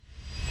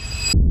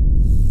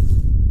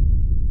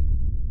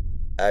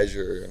as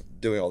you're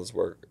doing all this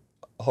work,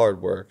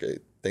 hard work,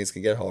 things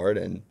can get hard,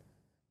 and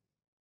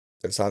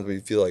there's times when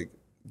you feel like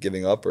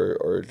giving up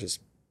or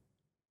just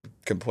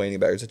complaining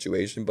about your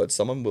situation, but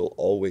someone will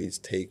always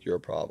take your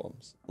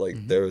problems.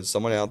 Like there is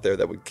someone out there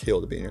that would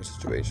kill to be in your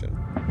situation.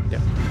 Yeah.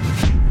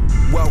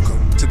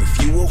 Welcome to the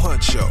Fuel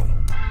Hunt Show.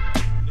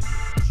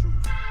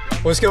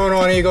 What's going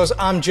on, Eagles?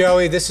 I'm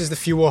Joey. This is the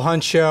Fuel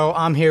Hunt Show.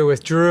 I'm here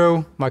with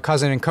Drew, my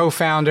cousin and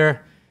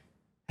co-founder.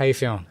 How you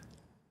feeling?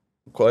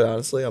 Quite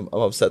honestly, I'm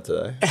upset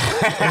today. Wait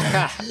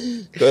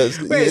a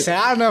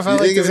second, I don't know if I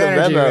like this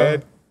energy,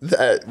 man.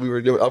 That we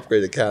were doing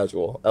upgraded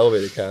casual,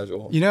 elevated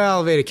casual. You know,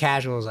 elevated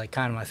casual is like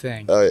kind of my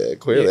thing. Oh yeah,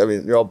 clearly. Yeah. I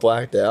mean, you're all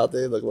blacked out.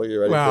 They look like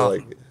you're ready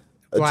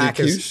for like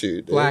a GQ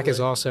shoot. Black is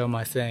also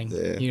my thing.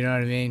 Yeah. You know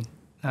what I mean?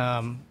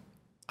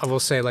 I will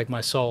say like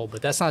my soul,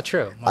 but that's not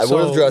true. I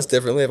would have dressed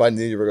differently if I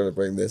knew you were going to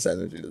bring this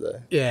energy today.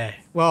 Yeah.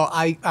 Well,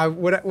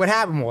 what had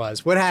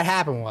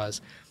happened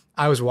was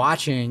I was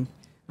watching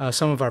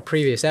some of our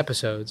previous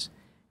episodes,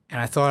 and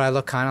I thought I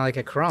looked kind of like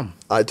a crumb.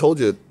 I told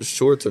you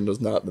shorts are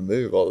just not the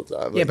move all the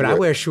time. Yeah, but I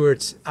wear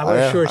shorts. I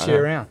wear shorts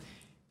year round.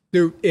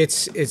 Dude,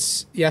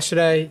 it's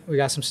yesterday we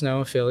got some snow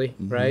in Philly,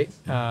 right?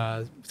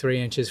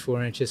 3 inches,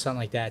 4 inches, something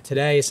like that.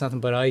 Today it's nothing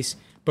but ice.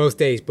 Both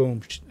days,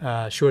 boom,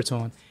 shorts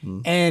on.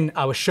 And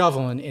I was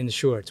shoveling in the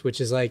shorts,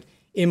 which is like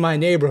in my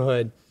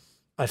neighborhood,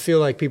 I feel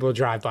like people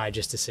drive by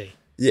just to see.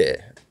 Yeah,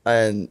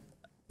 and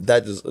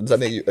does that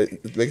make you?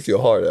 It makes you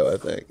hard though, I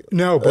think.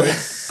 No, but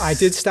I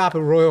did stop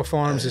at Royal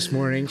Farms this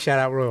morning. Shout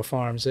out Royal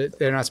Farms.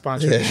 They're not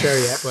sponsoring the show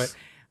yet,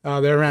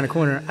 but they're around the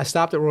corner. I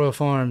stopped at Royal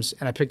Farms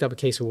and I picked up a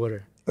case of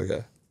water.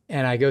 Okay.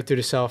 And I go through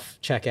the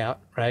self-checkout,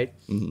 right?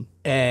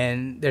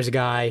 And there's a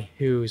guy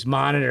who's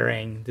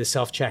monitoring the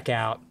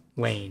self-checkout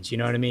lanes. You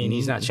know what I mean?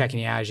 He's not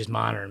checking you out. He's just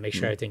monitoring, make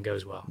sure everything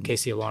goes well in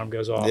case the alarm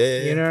goes off.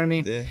 Yeah, you know what I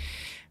mean?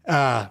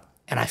 Yeah.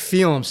 And I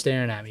feel him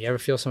staring at me. You ever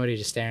feel somebody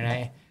just staring at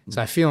you?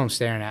 So I feel him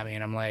staring at me,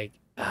 and I'm like,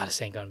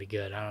 this ain't going to be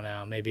good. I don't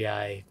know. Maybe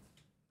I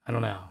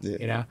don't know,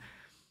 you know?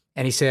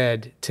 And he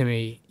said to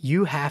me,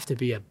 you have to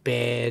be a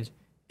bad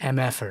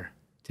MFer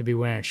to be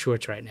wearing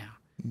shorts right now.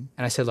 And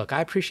I said, look,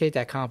 I appreciate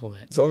that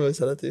compliment. Someone really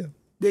said that to you?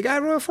 The guy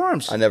at Royal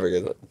Farms. I never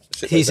get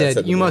shit He like that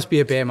said, to you me. must be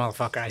a bad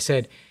motherfucker. I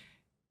said,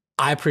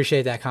 I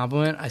appreciate that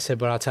compliment. I said,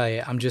 but I'll tell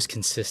you, I'm just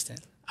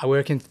consistent.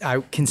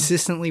 I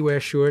consistently wear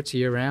shorts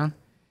year round,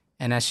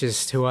 and that's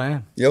just who I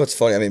am. You know what's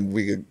funny? I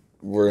mean,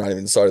 we're not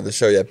even started the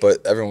show yet,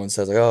 but everyone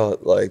says like, oh,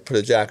 like put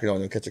a jacket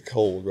on, you'll catch a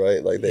cold,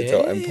 right? Like they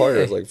tell, and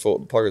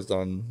Parker's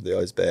done the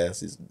ice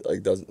baths. He's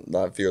like does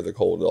not fear the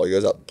cold at all. He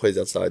goes out, plays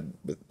outside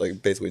with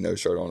like basically no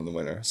shirt on in the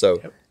winter.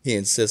 So he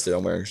insisted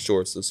on wearing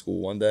shorts to school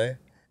one day,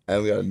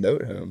 and we got a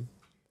note home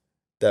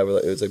that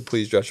it was like,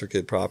 please dress your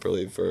kid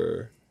properly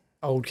for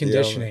old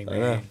conditioning, I know.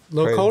 man.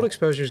 Low cold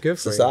exposure is good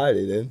for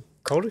society, dude.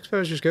 Cold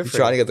exposure is good He's for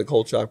trying to get the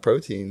cold shock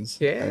proteins.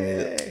 Yeah. I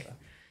mean,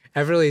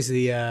 Everly's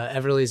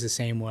the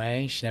same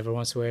way. She never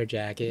wants to wear a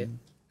jacket.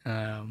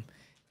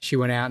 She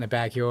went out in the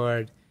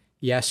backyard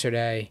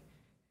yesterday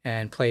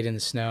and played in the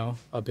snow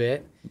a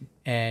bit,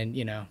 and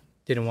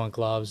didn't want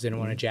gloves, didn't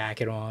want a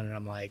jacket on, and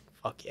I'm like,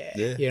 fuck yeah.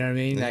 You know what I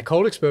mean? That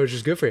cold exposure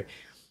is good for you.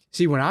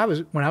 See, when I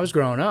was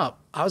growing up,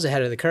 I was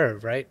ahead of the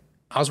curve, right?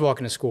 I was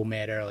walking to school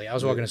mad early. I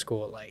was walking to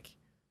school at like,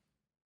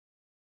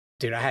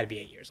 dude, I had to be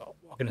 8 years old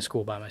walking to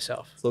school by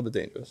myself. it's a little bit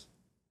dangerous.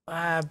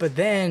 But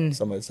then,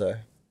 Some might say.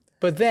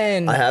 But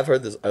then I have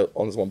heard this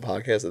on this one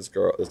podcast.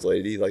 This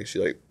lady, like she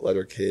like let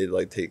her kid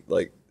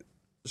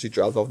she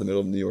dropped off in the middle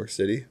of New York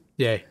City.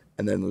 Yeah.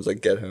 And then was like,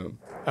 get home.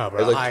 Oh, bro.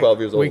 I was like 12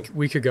 years old.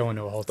 We could go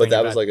into a whole thing. But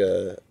that was like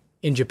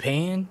in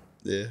Japan.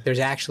 Yeah. There's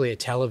actually a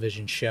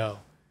television show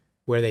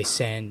where they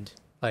send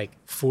like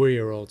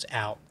 4-year-olds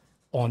out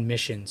on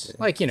missions,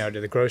 like to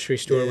the grocery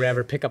store or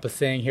whatever, pick up a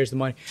thing. Here's the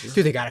money.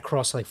 Dude, they got to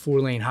cross like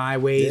 4-lane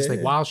highways,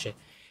 like wild shit.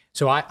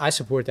 So I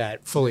support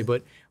that fully.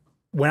 But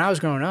when I was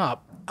growing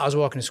up, I was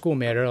walking to school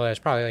mad early. I was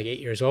probably like 8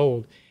 years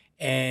old,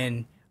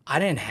 and I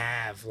didn't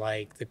have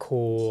like the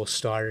cool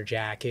starter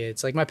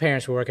jackets. Like my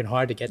parents were working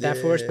hard to get that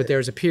for us, but there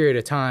was a period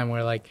of time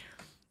where like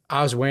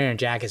I was wearing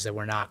jackets that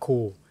were not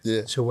cool.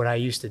 Yeah. So what I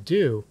used to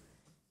do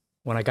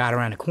when I got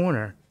around the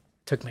corner,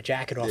 took my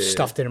jacket off,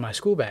 stuffed it in my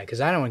school bag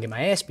because I don't want to get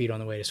my ass beat on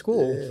the way to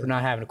school for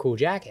not having a cool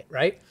jacket,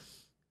 right?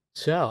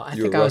 So I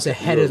think I was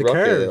ahead of the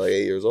curve. Like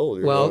 8 years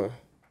old. Well,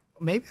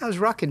 maybe I was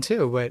rucking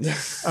too, but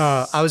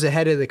I was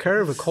ahead of the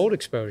curve with cold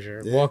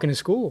exposure, walking to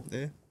school.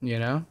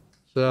 Yeah.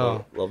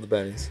 So love the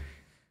bennies.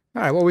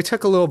 All right. Well, we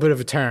took a little bit of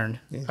a turn.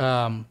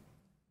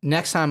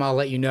 Next time I'll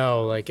let you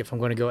know, like if I'm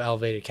going to go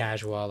elevated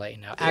casual, I'll let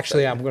you know.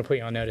 Actually, I'm going to put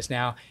you on notice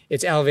now.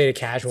 It's elevated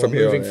casual From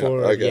here moving on,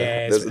 forward. okay.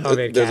 Yeah, it's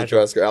elevated there's casual. a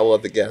dress code. I will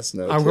let the guests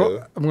know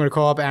too. I'm going to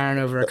call up Aaron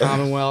over at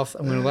Commonwealth.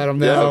 I'm going to let him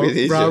know,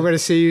 bro, I'm going to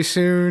see you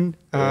soon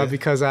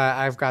because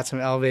I've got some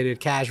elevated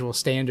casual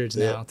standards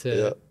now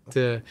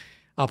to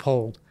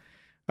uphold.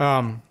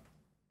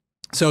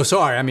 So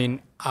sorry. I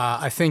mean,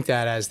 I think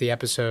that as the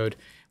episode,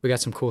 we got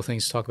some cool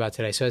things to talk about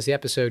today. So as the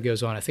episode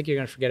goes on, I think you're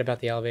going to forget about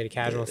the elevated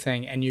casual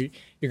thing, and you're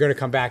going to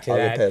come back to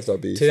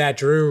that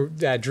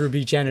Drew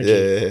Beach energy.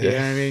 You know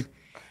what I mean?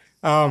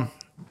 All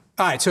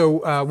All right,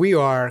 so we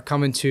are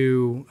coming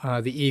to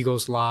the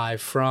Eagles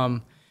live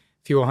from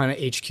Fuel Hunt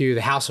HQ,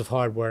 the House of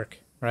Hard Work,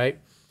 right?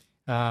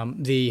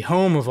 The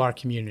home of our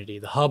community,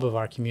 the hub of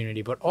our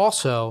community, but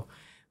also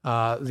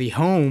the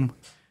home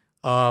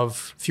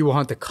of Fuel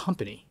Hunt, the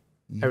company.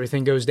 Mm-hmm.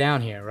 Everything goes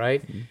down here,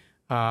 right?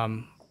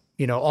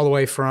 Mm-hmm. All the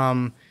way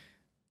from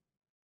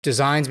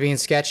designs being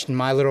sketched in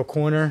my little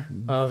corner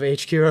of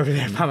HQ over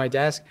there by my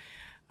desk,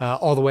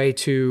 all the way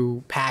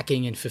to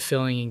packing and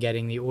fulfilling and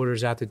getting the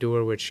orders out the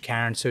door, which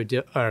Karen's so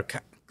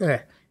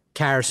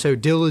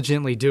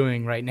diligently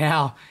doing right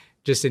now,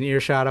 just an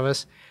earshot of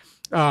us.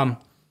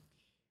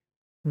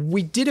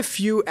 We did a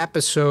few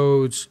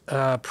episodes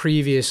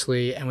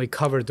previously, and we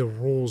covered the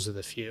rules of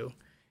the few.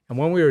 And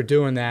when we were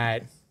doing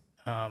that,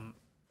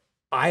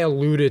 I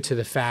alluded to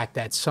the fact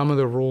that some of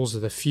the rules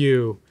of the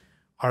few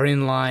are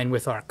in line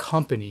with our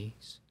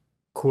company's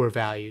core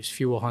values,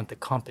 Fuel Hunt the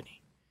company.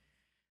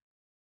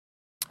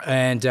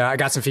 And I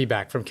got some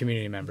feedback from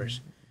community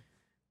members.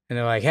 And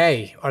they're like,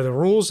 hey, are the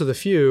rules of the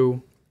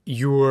few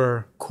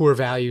your core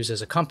values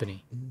as a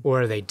company?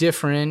 Or are they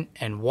different?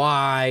 And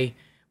why?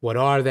 What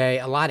are they?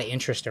 A lot of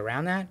interest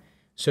around that.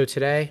 So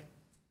today,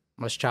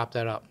 let's chop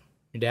that up.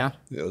 You down?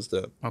 Yeah, let's do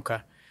it. Okay.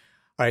 All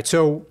right.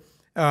 So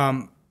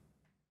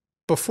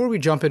before we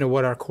jump into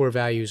what our core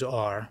values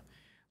are,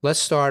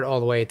 let's start all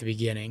the way at the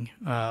beginning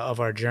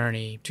of our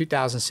journey.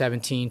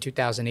 2017,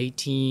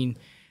 2018,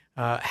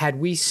 had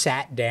we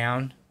sat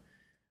down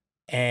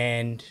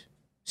and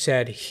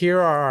said,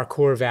 here are our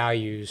core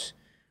values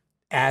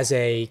as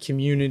a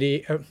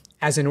community,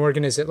 as an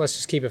organization, let's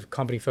just keep it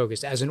company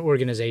focused, as an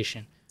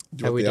organization.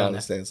 Have we done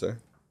that? Answer?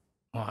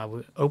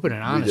 Well, open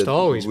and honest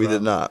always. We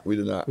did not. We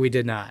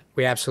did not.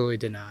 We absolutely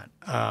did not.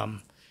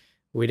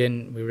 We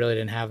really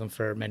didn't have them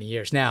for many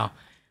years. Now,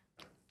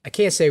 I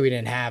can't say we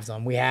didn't have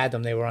them. We had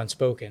them. They were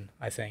unspoken,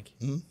 I think.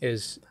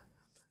 Mm-hmm.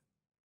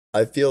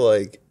 I feel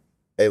like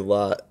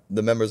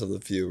the members of the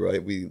few,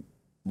 right? We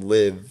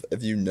live,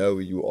 if you know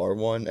you are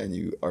one and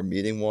you are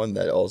meeting one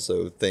that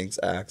also thinks,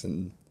 acts,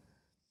 and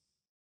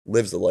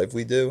lives the life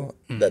we do,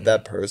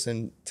 that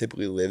person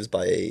typically lives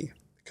by a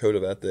code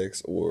of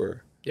ethics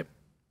or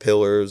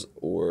pillars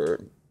or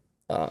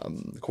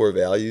core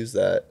values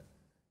that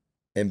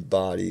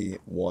embody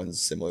ones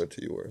similar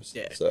to yours.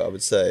 Yeah. So I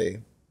would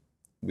say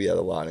we had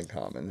a lot in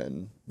common,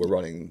 and we're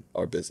running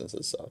our business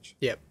as such.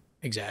 Yep,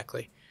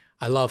 exactly.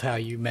 I love how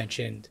you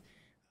mentioned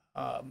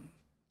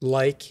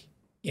like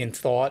in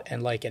thought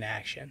and like in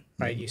action,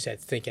 right? You said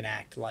think and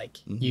act like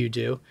you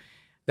do.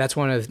 That's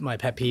one of my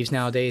pet peeves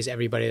nowadays.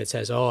 Everybody that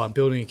says, oh, I'm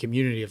building a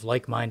community of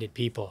like-minded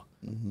people.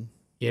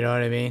 You know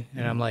what I mean?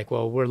 And I'm like,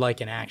 well, we're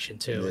like in action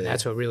too. Yeah. And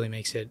that's what really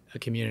makes it a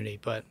community.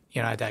 But,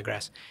 I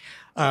digress.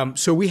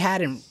 So we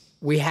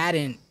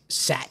hadn't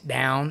sat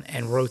down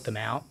and wrote them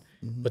out,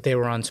 but they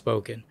were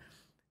unspoken.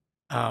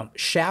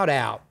 Shout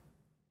out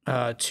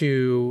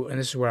to, and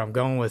this is where I'm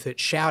going with it,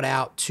 shout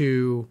out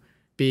to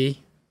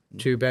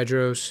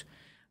Bedros,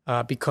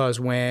 because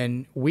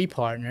when we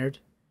partnered,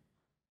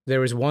 there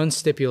was one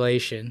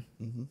stipulation.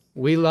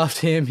 We loved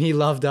him. He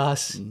loved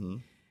us.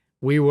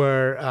 We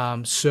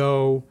were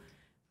so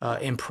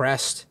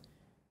impressed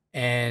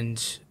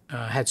and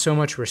had so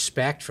much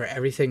respect for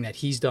everything that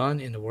he's done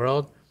in the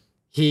world.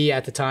 He,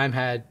 at the time,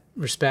 had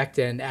respect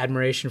and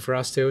admiration for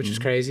us, too, which is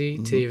crazy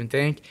to even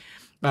think.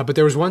 But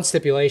there was one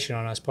stipulation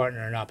on us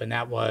partnering up, and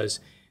that was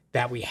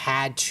that we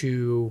had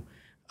to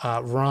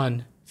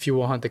run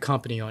Fuel Hunt the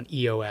company on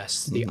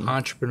EOS, the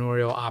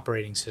Entrepreneurial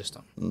Operating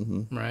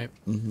System, right?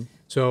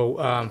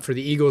 So for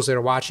the Eagles that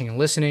are watching and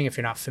listening, if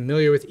you're not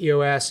familiar with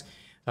EOS,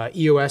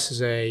 EOS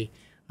is a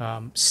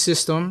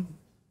system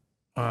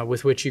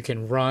with which you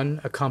can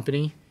run a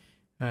company.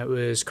 It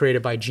was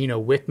created by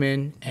Gino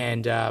Wickman,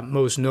 and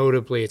most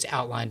notably, it's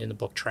outlined in the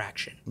book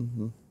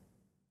Traction.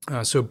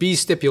 So B's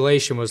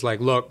stipulation was like,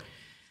 look,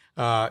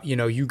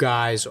 you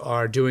guys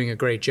are doing a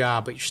great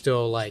job, but you're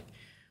still like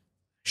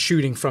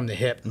shooting from the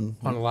hip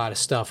on a lot of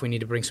stuff. We need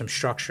to bring some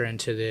structure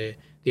into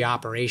the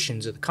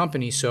operations of the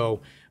company.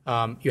 So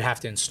you have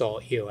to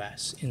install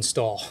EOS,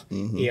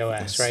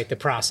 EOS, right? The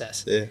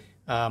process. Yeah.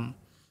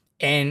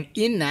 And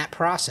in that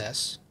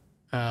process,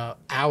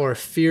 our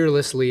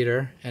fearless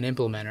leader and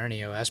implementer in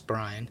EOS,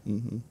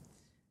 Brian,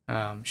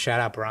 shout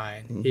out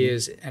Brian. He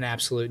is an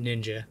absolute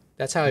ninja.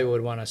 That's how he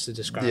would want us to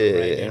describe him,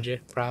 right? Yeah. Ninja,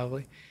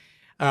 probably.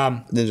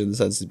 Ninja in the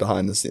sense he's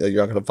behind the scenes. Like,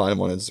 you're not going to find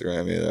him on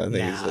Instagram either. I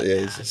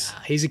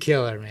think he's a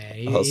killer, man.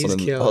 He's a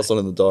killer. Hustling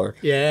in the dark.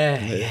 Yeah.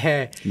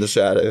 In the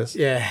shadows.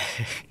 Yeah.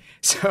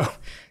 So,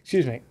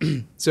 excuse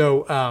me.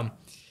 So,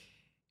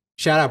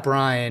 shout out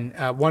Brian.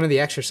 One of the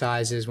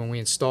exercises when we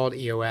installed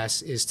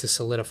EOS is to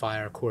solidify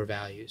our core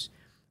values.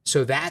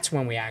 So that's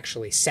when we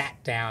actually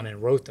sat down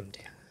and wrote them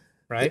down,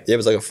 right? It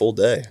was like a full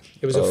day.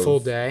 It was a full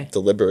day.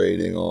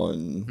 Deliberating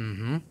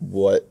on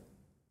what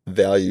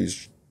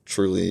values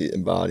truly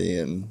embody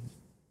and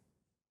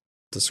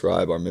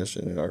describe our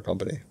mission in our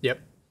company. Yep.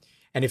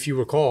 And if you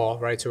recall,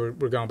 right, so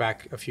we're going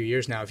back a few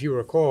years now. If you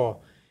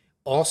recall,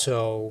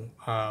 also,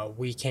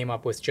 we came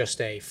up with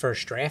just a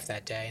first draft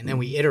that day, and then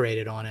we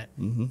iterated on it.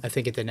 I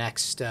think at the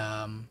next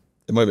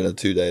It might have been a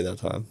 2-day that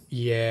time.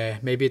 Yeah,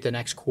 maybe at the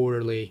next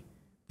quarterly,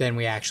 then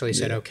we actually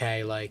said, Yeah.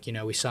 okay, like,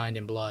 we signed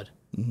in blood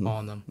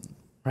on them,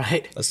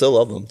 right? I still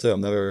love them too.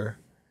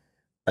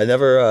 I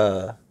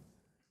never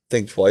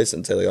think twice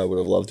and say like I would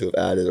have loved to have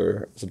added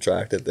or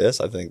subtracted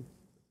this. I think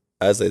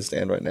as they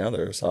stand right now,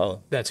 they're solid.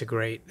 That's a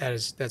great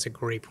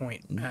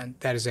point, and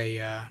that is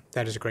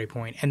a great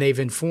point. And they've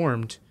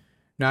informed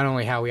not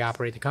only how we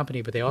operate the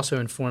company, but they also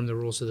inform the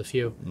rules of the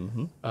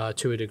few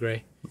to a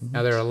degree.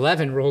 Now there are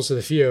 11 rules of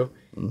the few.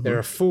 There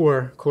are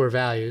 4 core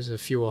values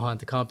of Few Will Hunt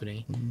the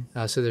company.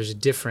 So there's a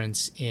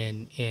difference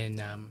in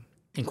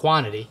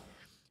quantity,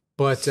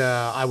 but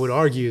I would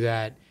argue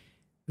that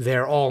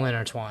they're all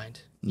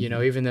intertwined.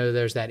 Even though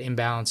there's that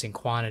imbalance in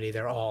quantity,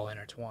 they're all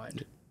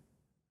intertwined.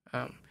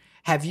 Let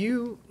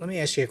me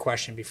ask you a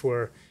question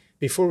before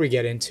we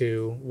get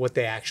into what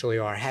they actually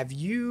are. Have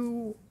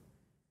you,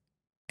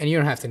 and you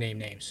don't have to name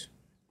names,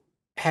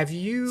 have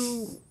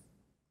you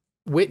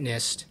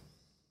witnessed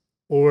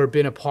or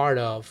been a part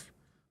of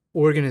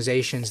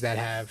organizations that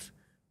have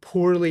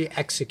poorly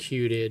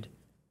executed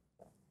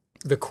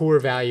the core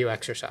value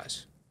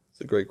exercise? It's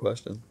a great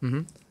question.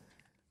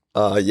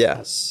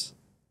 Yes.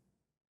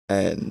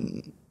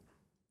 And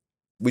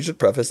we should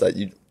preface that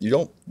we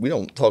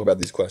don't talk about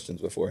these questions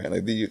beforehand.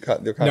 Like they're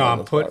kind of No, on I'm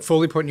the spot.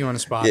 fully putting you on the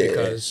spot Yeah.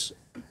 because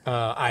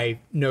I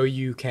know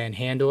you can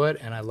handle it,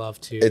 and I love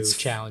to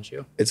challenge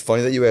you. It's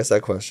funny that you asked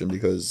that question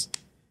because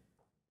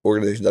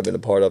organizations I've been a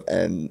part of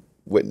and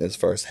witnessed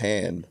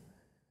firsthand,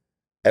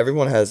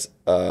 everyone has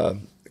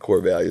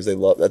core values. They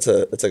love that's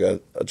like a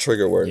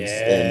trigger word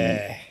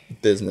in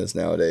business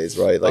nowadays,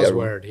 right? Like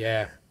Buzzword,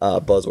 yeah.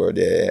 Buzzword,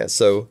 yeah.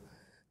 So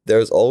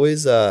there's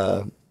always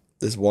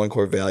this one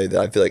core value that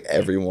I feel like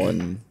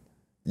everyone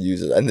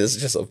uses, and this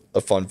is just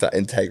a fun fact: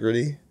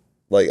 integrity.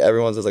 Like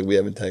everyone says, like we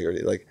have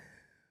integrity. Like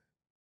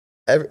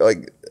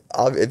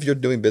if you're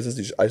doing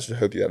business, I should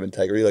hope you have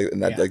integrity. Like,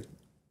 and that like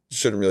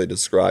shouldn't really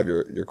describe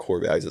your core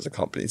values as a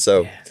company.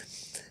 So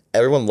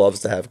everyone loves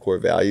to have core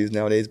values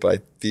nowadays, but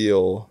I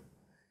feel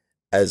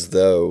as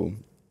though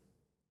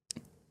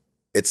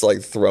it's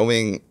like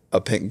throwing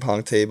a ping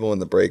pong table in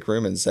the break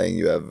room and saying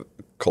you have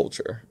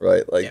culture,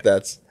 right? Like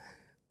that's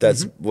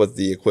what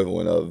the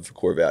equivalent of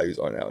core values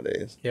are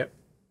nowadays. Yep.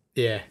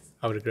 Yeah,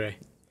 I would agree.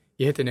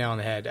 You hit the nail on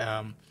the head.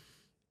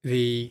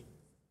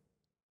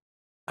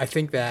 I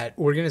think that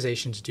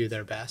organizations do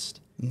their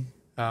best,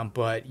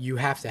 but you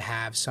have to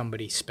have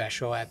somebody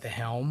special at the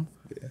helm,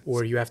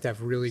 or you have to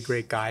have really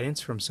great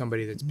guidance from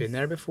somebody that's been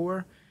there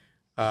before,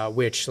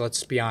 which,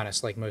 let's be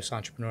honest, like most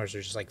entrepreneurs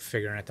are just like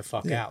figuring it the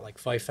fuck out, like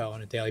FIFO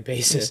on a daily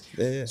basis.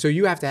 So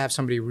you have to have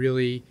somebody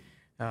really,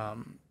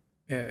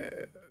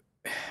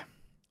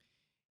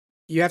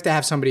 you have to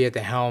have somebody at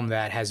the helm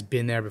that has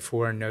been there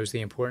before and knows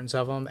the importance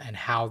of them and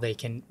how they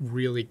can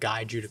really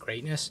guide you to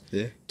greatness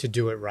to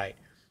do it right.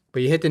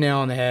 But you hit the nail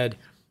on the head.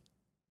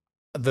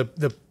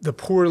 The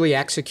poorly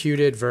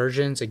executed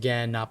versions,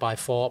 again, not by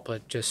fault,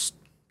 but just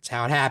it's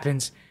how it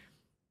happens.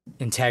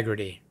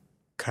 Integrity,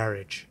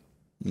 courage,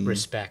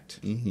 respect.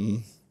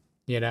 And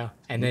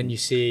then you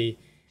see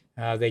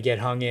they get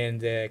hung in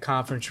the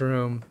conference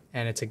room,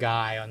 and it's a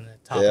guy on the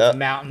top of the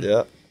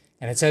mountain.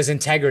 And it says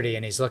integrity,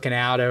 and he's looking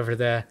out over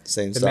the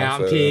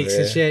mountain peaks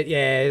and shit.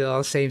 Yeah, all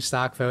the same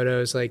stock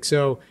photos. Like,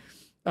 so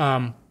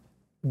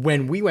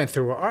when we went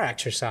through our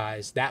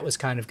exercise, that was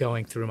kind of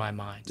going through my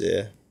mind.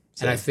 Yeah.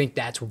 And I think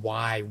that's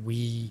why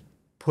we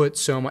put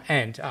so much,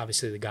 and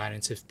obviously the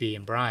guidance of B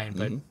and Brian,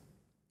 but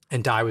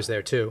and Di was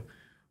there too,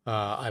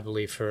 I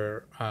believe,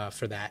 for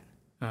that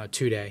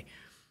 2-day.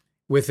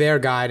 With their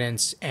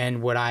guidance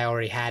and what I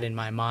already had in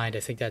my mind, I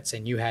think that's,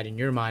 and you had in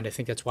your mind, I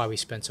think that's why we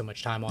spent so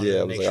much time on it.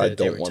 Yeah, I was like, I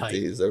don't want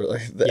these. They were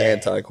like the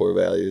anti-core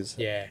values.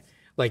 Yeah.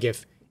 Like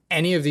if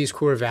any of these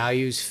core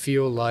values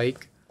feel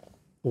like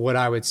what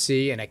I would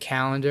see in a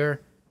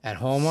calendar at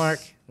Hallmark,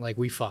 like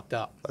we fucked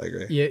up. I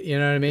agree. You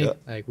know what I mean? Yeah.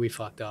 Like we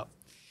fucked up.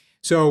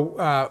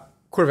 So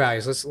core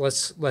values,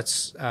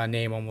 let's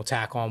name them. We'll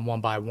tack on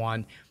one by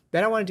one.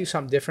 Then I want to do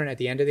something different at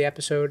the end of the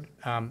episode.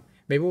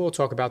 Maybe we'll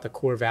talk about the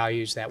core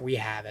values that we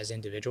have as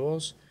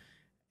individuals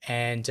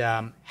and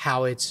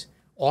how it's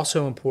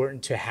also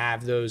important to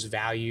have those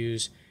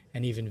values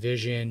and even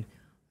vision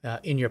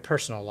in your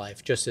personal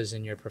life, just as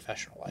in your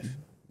professional life.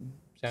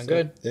 Sound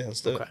good? Yeah,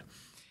 let's do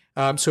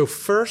it. So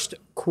first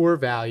core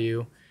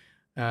value,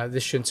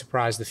 this shouldn't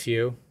surprise the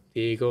few,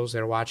 the Eagles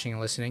that are watching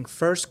and listening.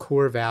 First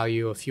core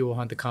value of Few Will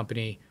Hunt the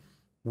company,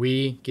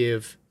 we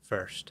give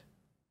first.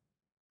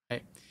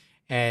 Right?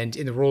 And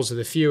in the rules of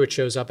the few, it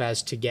shows up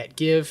as to get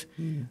give.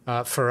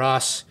 For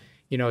us,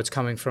 it's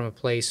coming from a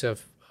place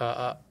of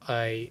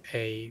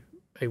a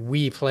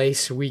we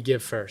place, we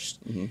give first.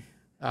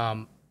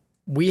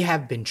 We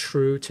have been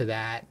true to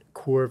that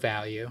core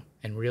value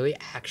and really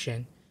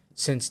action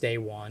since day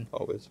one.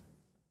 Always.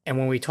 And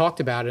when we talked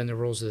about it in the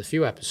Rules of the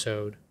Few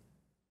episode,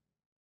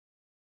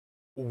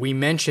 we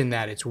mentioned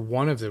that it's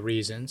one of the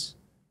reasons,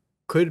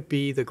 could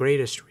be the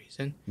greatest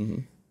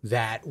reason,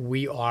 that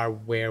we are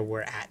where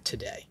we're at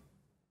today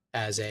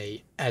as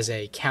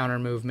a counter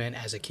movement,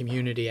 as a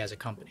community, as a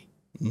company.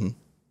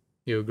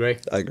 You You agree?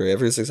 I agree.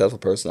 Every successful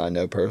person I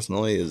know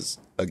personally is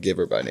a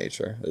giver by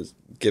nature, is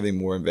giving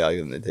more in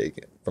value than they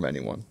take from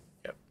anyone.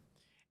 Yep.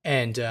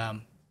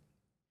 And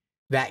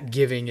that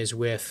giving is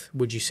with,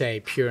 would you say,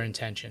 pure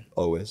intention?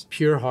 Always.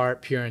 Pure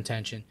heart, pure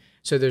intention.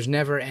 So there's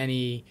never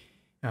any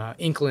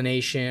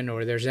inclination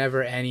or there's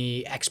never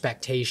any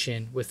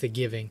expectation with the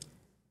giving.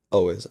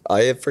 Always.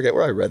 I forget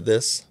where I read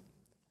this,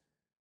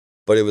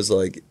 but it was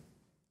like,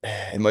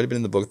 it might have been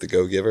in the book The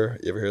Go Giver.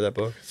 You ever hear that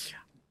book?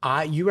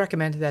 You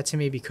recommended that to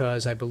me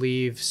because I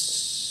believe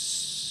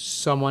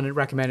someone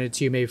recommended it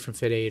to you, maybe from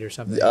Fit Aid or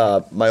something.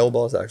 My old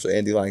boss, actually,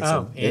 Andy Langston.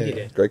 Oh, Andy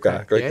did. Great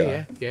guy. Great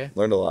guy. Yeah.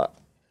 Learned a lot.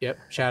 Yep.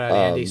 Shout out to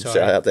Andy. Shout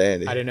out to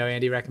Andy. I didn't know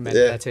Andy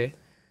recommended that to you.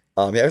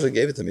 He actually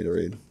gave it to me to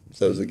read,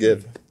 so it was a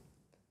give.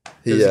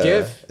 It was a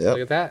give? Yep.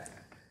 Look at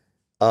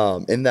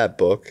that. In that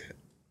book,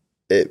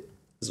 it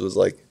was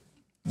like,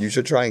 you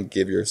should try and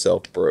give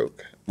yourself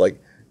broke.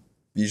 Like,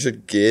 you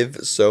should give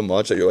so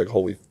much that you're like,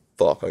 holy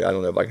fuck, like, I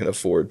don't know if I can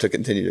afford to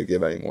continue to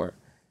give anymore.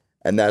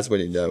 And that's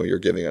when you know you're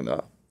giving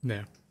enough.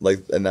 Yeah. Like,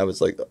 and that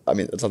was like, I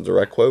mean, it's not a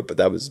direct quote, but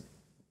that was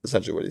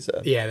essentially what he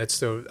said. Yeah,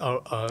 that's an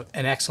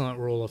excellent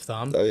rule of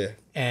thumb. Oh, yeah.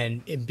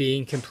 And in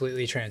being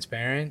completely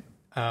transparent,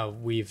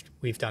 we've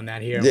done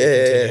that here.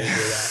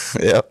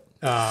 Yeah.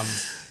 Yep.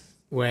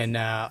 When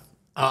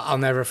I'll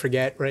never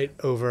forget, right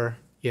over,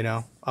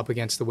 up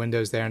against the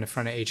windows there in the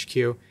front of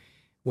HQ,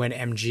 when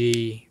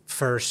MG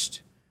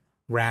first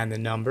ran the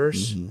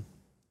numbers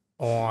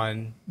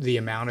on the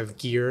amount of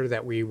gear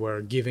that we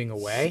were giving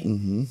away,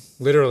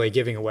 literally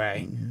giving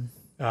away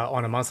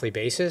on a monthly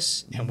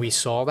basis, and we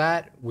saw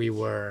that, we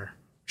were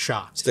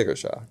shocked. Sticker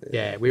shock.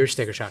 Yeah, we were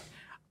sticker shocked.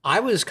 I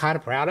was kind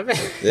of proud of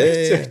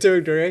it to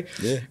a degree,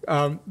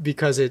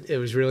 because it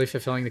was really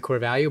fulfilling the core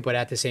value, but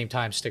at the same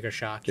time, sticker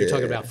shock. You're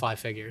talking about 5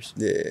 figures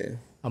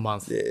a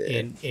month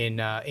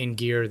in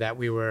gear that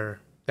we were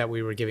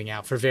giving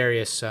out for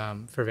various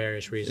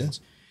reasons,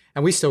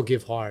 and we still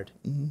give hard.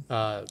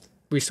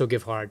 We still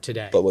give hard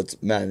today. But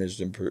what's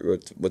managed,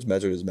 what's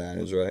measured is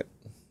managed, right?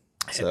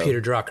 So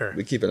Peter Drucker,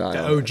 we keep an eye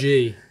the on OG.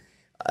 That.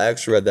 I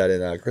actually read that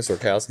in Chris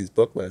Orkowski's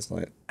book last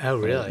night. Oh,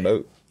 really?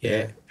 Moat.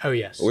 Yeah. Oh,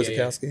 yes.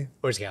 Orzechowski?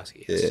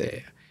 Orzechowski, yes.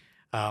 Yeah.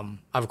 I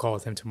have a call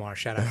with him tomorrow.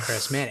 Shout out,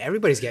 Chris. Man,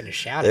 everybody's getting a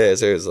shout out. Yeah,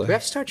 seriously. Do we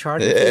have to start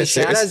charging for these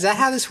shout outs? Is that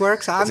how this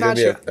works? I'm not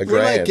sure.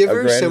 We're like a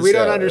givers, grand so we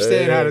don't shout.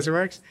 understand how this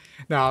works.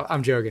 No,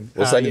 I'm joking.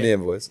 We'll send you the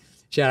invoice.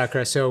 Shout out,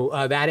 Chris. So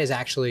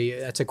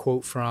that's a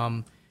quote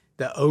from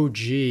the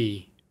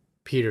OG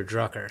Peter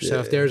Drucker. So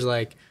if there's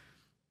like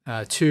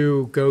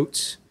 2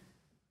 goats,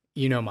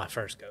 my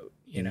first goat,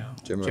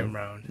 Jim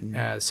Rohn.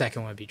 The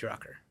second one would be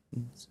Drucker.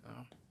 So,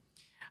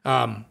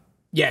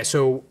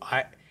 so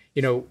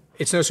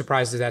it's no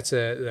surprise that that's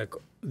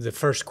the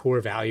first core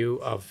value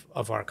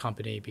of our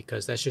company,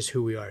 because that's just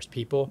who we are as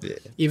people. Yeah.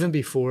 Even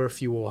before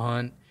Fuel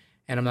Hunt,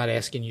 and I'm not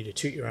asking you to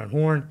toot your own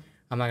horn.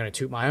 I'm not going to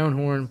toot my own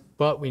horn,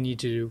 but we need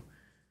to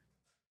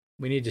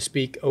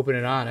speak open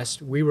and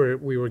honest. We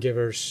were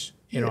givers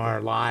in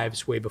our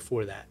lives way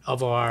before that,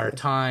 of our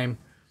time,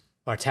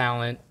 our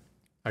talent,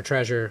 our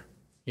treasure,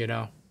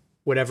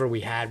 whatever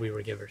we had, we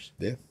were givers.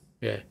 Yeah.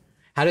 Yeah.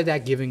 How did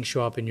that giving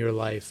show up in your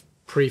life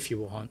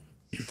pre-Fuel Hunt?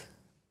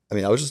 I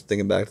mean, I was just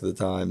thinking back to the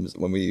times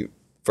when we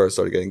first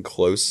started getting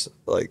close.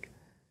 Like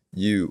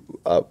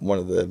one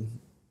of the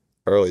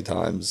early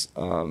times,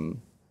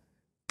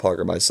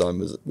 Parker, my son,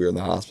 we were in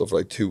the hospital for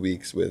like 2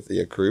 weeks with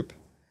the croup,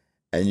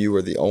 and you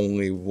were the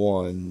only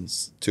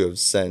ones to have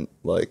sent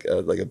like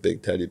a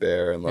big teddy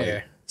bear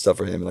and stuff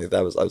for him. And like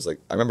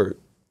I remember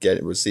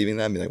receiving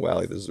that and being like, wow,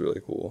 like this is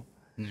really cool.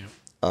 Yeah.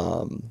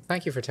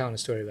 Thank you for telling a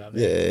story about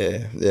me.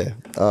 Yeah.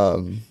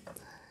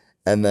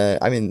 And then,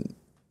 I mean,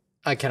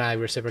 can I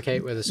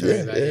reciprocate with a story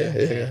about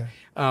you?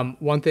 Yeah.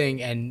 One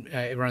thing, and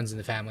it runs in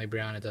the family,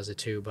 Brianna does it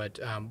too, but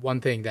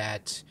one thing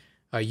that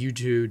you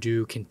two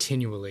do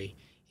continually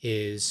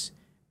is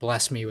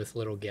bless me with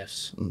little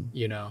gifts,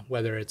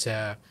 whether it's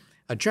a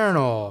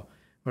journal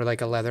or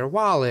like a leather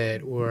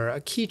wallet or a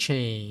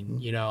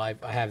keychain. I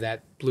have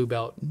that blue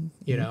belt,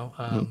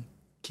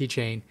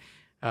 keychain,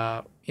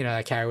 I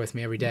carry with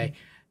me every day.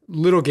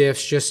 Little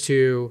gifts just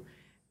to,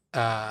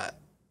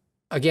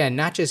 again,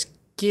 not just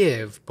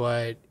give,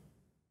 but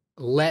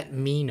let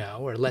me know,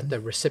 or let the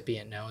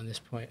recipient know.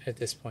 At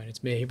this point,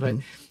 it's me, but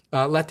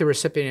let the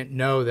recipient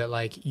know that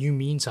like you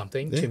mean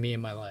something to me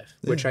in my life,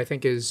 which I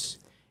think is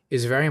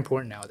very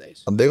important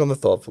nowadays. I'm big on the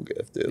thoughtful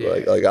gift, dude.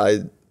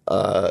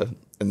 Yeah.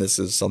 And this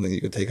is something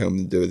you could take home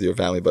and do with your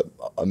family. But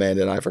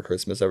Amanda and I, for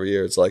Christmas every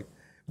year, it's like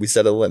we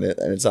set a limit,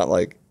 and it's not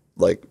like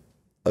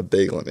a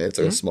big limit. It's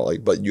like a small,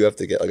 but you have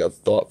to get like a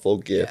thoughtful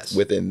gift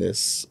within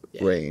this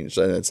range,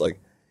 and it's like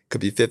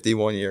could be 50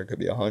 one year, it could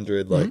be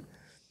 100, but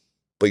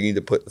you need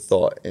to put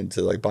thought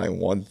into like buying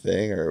one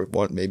thing or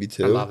maybe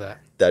 2. I love that.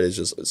 That is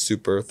just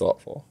super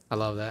thoughtful. I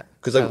love that.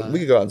 Because we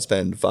could go out and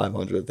spend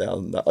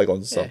 $500,000 like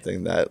on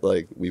something that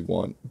like we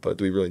want, but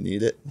do we really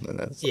need it? And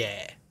that's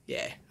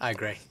I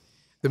agree.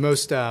 The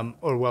most, one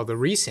of the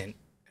recent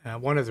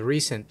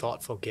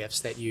thoughtful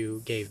gifts that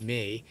you gave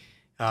me,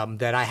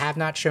 that I have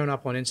not shown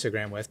up on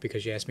Instagram with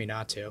because you asked me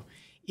not to,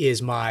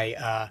 is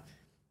my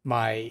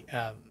my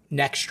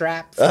neck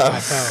strap for my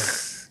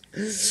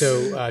phone.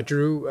 So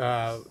Drew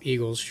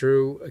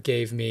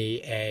gave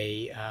me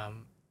a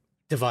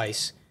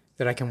device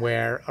that I can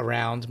wear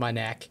around my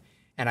neck,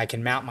 and I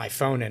can mount my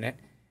phone in it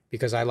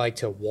because I like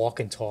to walk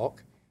and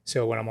talk.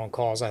 So when I'm on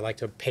calls, I like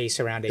to pace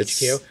around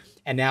HQ.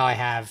 And now I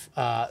have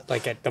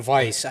like a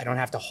device. I don't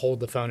have to hold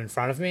the phone in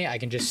front of me. I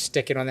can just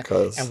stick it on there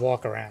and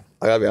walk around.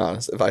 I gotta be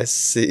honest. If I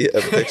see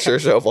a picture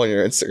show up on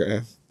your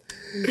Instagram,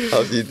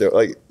 how do you do it?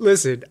 Like,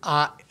 listen,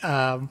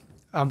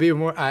 I'm being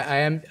more. I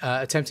am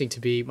attempting to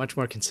be much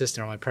more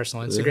consistent on my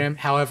personal Instagram.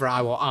 However,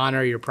 I will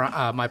honor your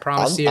my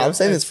promise to you. I'm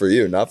saying this for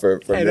you, not for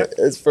me.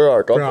 It's for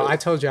our company. Bro, I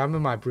told you I'm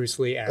in my Bruce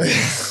Lee era.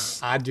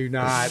 I do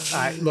not.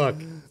 Look.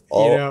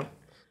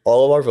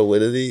 All of our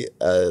validity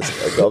as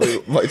a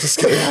W might just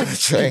get out of the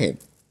train.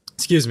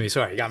 Excuse me.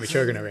 Sorry, you got me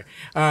choking over here.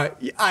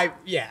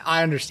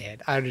 I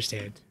understand.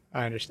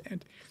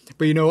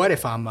 But you know what?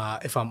 If I'm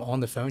on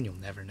the phone, you'll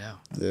never know.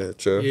 Yeah,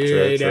 true.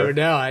 You never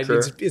know.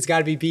 It's got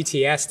to be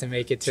BTS to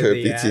make it to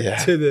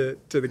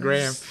the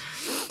gram.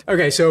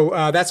 Okay, so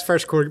that's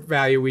first core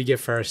value we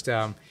give first.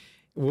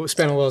 We'll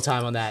spend a little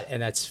time on that,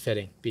 and that's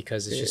fitting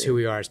because it's just who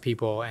we are as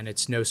people, and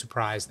it's no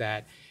surprise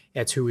that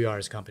that's who we are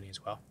as a company as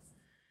well.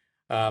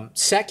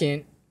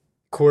 Second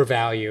core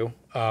value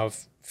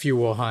of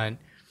Fuel Hunt,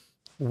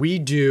 we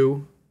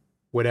do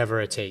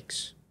whatever it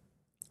takes.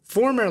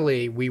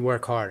 Formerly, we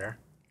work harder.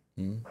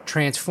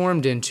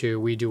 Transformed into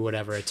we do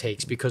whatever it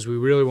takes because we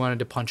really wanted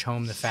to punch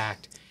home the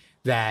fact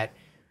that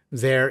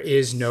there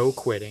is no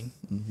quitting.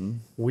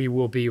 We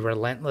will be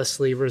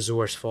relentlessly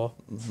resourceful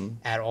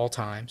at all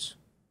times,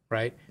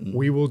 right?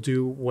 We will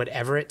do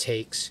whatever it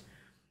takes.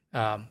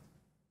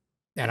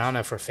 And I don't know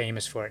if we're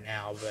famous for it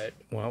now, but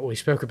when we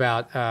spoke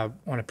about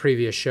on a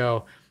previous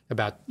show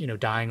about,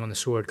 dying on the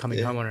sword,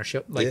 coming home on our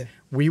ship,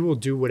 we will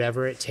do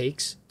whatever it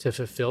takes to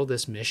fulfill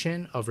this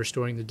mission of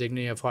restoring the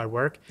dignity of hard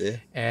work.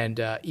 And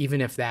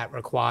even if that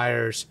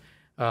requires,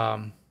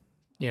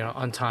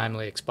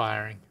 untimely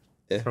expiring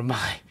from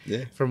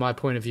my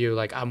point of view,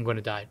 like I'm going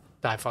to die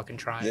fucking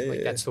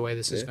trying. That's the way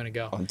this is going to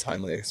go.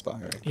 Untimely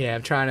expiring. Yeah.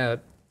 I'm trying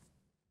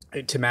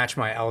to match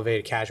my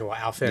elevated casual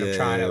outfit. I'm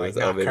trying to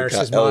not curse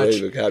as much.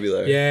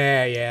 Vocabulary.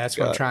 Yeah, that's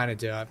what I'm trying to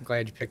do. I'm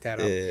glad you picked that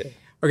up.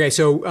 Okay,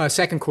 so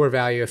second core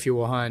value, if you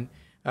will, Hunt,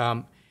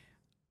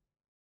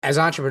 as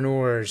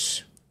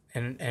entrepreneurs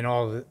and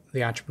all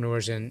the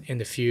entrepreneurs in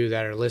the few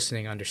that are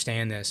listening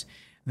understand this.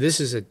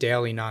 This is a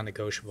daily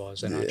non-negotiable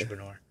as an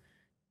entrepreneur.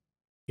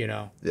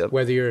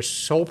 Whether you're a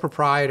sole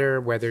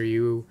proprietor, whether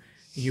you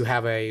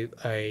have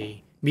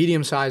a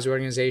medium-sized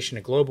organization,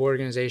 a global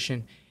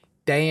organization,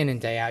 day in and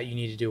day out, you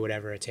need to do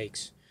whatever it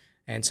takes.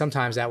 And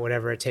sometimes that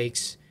whatever it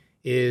takes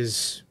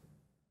is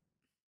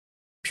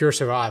pure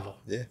survival.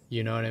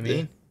 You know what I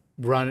mean?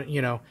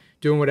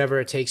 Doing whatever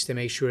it takes to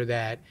make sure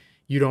that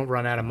you don't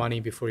run out of money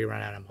before you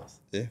run out of month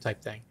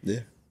type thing.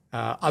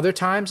 Other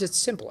times it's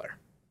simpler.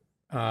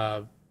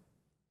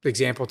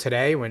 Example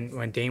today,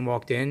 when Dane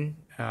walked in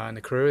and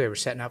the crew, they were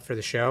setting up for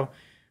the show,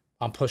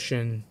 I'm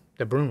pushing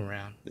the broom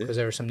around because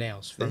there were some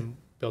nails from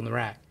building the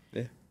rack.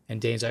 And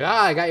Dane's like,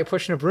 I got you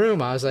pushing a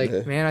broom. I was like,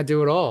 man, I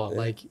do it all.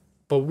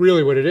 But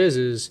really what it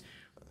is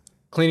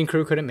cleaning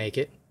crew couldn't make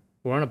it.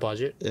 We're on a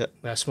budget. We have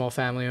a small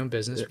family-owned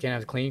business. We can't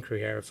have a cleaning crew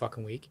here every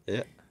fucking week.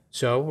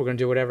 So we're going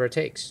to do whatever it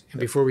takes.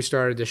 And before we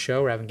started the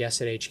show, we're having guests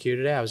at HQ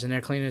today. I was in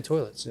there cleaning the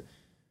toilets.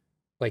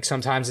 Like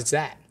sometimes it's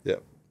that.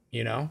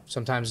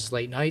 Sometimes it's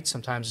late nights.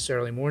 Sometimes it's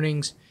early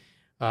mornings.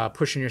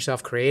 Pushing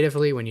yourself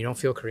creatively when you don't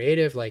feel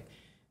creative.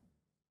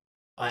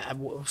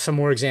 Some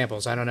more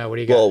examples. I don't know. What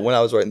do you got? Well, when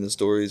I was writing the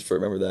stories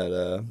remember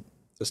that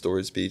the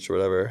story speech or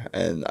whatever,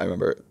 and I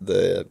remember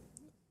the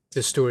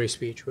story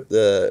speech with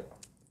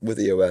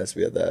EOS,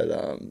 we had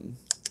that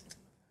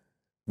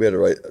we had to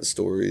write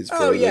stories. For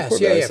the core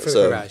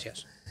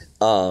values,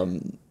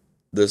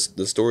 yes.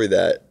 The story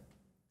that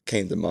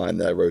came to mind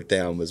that I wrote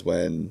down was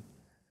when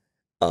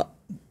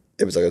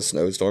it was like a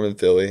snowstorm in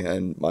Philly,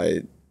 and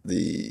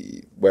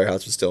the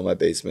warehouse was still in my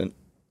basement,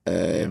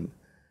 and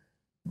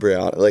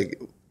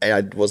Brianna and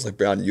I was like,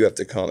 Brown, you have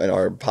to come. And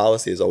our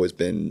policy has always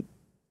been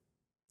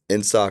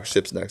in stock,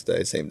 ships next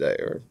day, same day,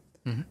 or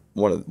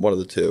one of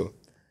the two.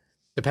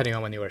 Depending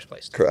on when the order's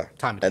placed. Correct.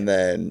 Time of day. And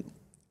then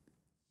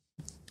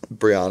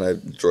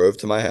Brianna drove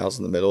to my house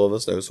in the middle of a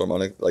snowstorm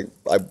and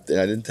I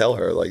didn't tell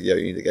her, you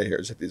need to get here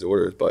and ship these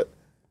orders. But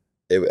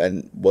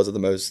was it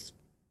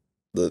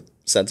the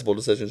sensible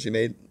decision she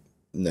made?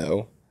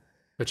 No.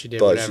 But she did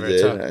whatever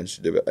it took.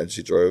 And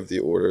she drove the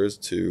orders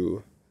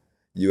to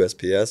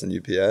USPS and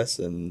UPS,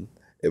 and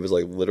it was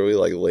literally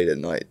late at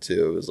night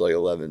too. It was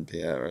 11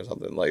 p.m. or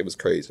something. It was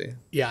crazy.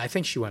 Yeah, I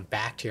think she went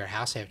back to your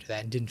house after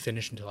that and didn't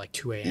finish until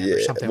 2 a.m. or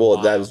something. Well,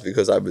 that was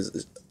because it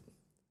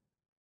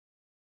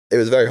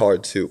was very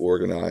hard to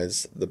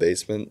organize the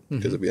basement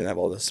because we didn't have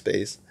all the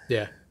space.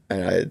 Yeah.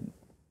 And I had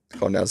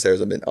gone downstairs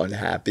and been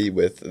unhappy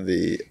with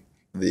the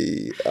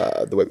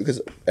way,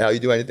 because how you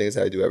do anything is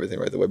how you do everything,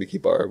 right? The way we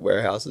keep our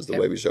warehouses, the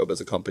way we show up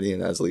as a company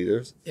and as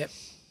leaders. Yep.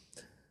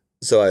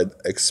 So I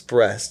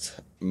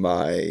expressed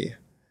my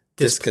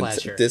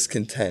Displeasure.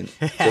 Discontent.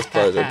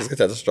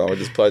 Discontent is stronger.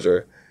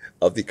 Displeasure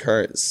of the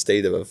current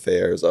state of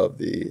affairs of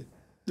the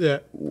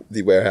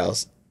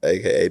warehouse,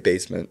 aka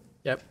basement.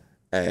 Yep.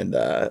 And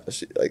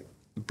she like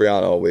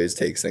Brianna always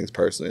takes things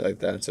personally like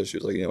that. So she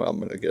was like, you know what, I'm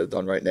gonna get it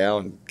done right now,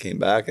 and came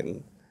back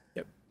and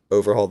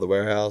overhauled the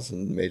warehouse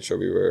and made sure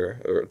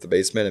or the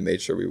basement, and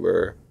made sure we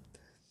were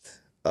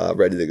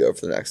ready to go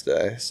for the next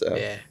day. So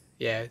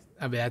yeah.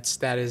 I mean,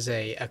 that is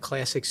a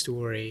classic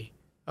story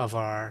of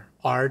our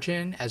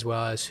origin, as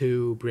well as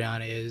who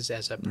Brianna is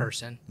as a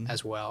person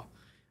as well.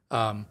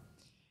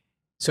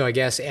 So I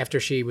guess after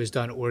she was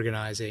done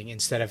organizing,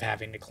 instead of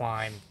having to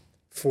climb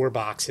 4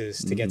 boxes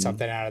to get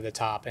something out of the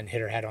top and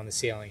hit her head on the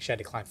ceiling, she had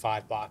to climb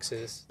 5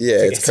 boxes. Yeah,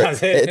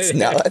 it's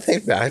now I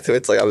think back to it,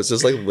 it's like I was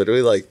just like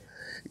literally like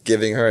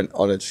giving her an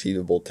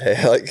unachievable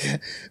task.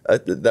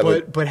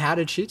 But how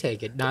did she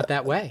take it? Not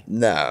that way.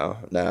 No.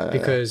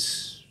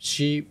 Because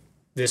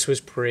this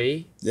was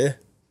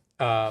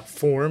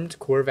formed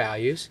core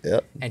values.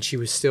 Yep. And she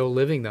was still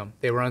living them.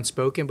 They were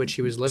unspoken, but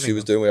she was living them. She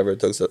was doing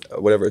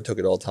whatever it took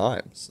at all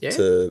times.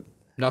 Yeah.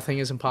 Nothing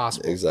is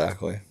impossible.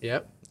 Exactly.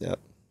 Yep.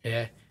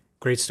 Yeah.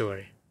 Great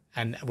story.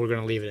 And we're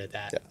going to leave it at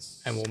that.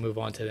 Yes. And we'll move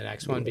on to the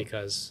next one,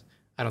 because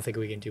I don't think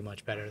we can do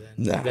much better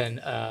than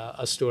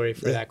a story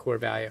for that core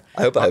value.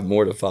 I hope I have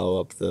more to follow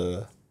up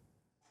the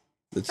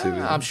two.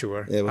 I'm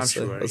sure. Yeah, I'm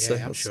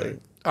sure.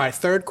 All right,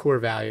 third core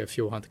value of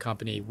Fuel Hunt the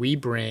Company, we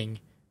bring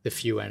the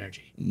few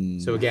energy.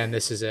 So again,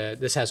 this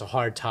has a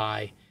hard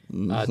tie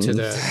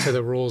to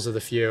the rules of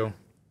the few,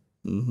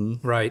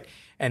 right?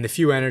 And the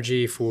few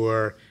energy,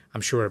 for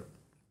I'm sure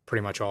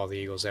pretty much all the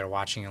Eagles that are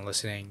watching and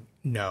listening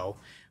know,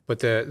 but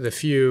the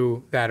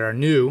few that are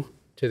new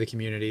to the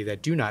community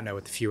that do not know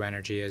what the few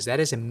energy is, that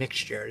is a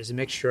mixture. It's a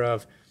mixture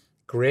of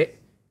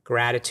grit,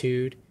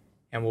 gratitude,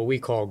 and what we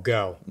call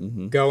go.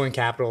 Go in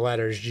capital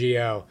letters,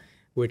 G-O,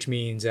 which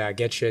means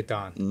get shit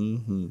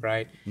done,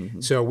 right?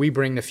 So we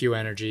bring the few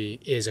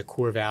energy is a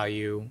core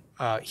value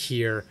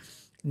here,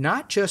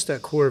 not just a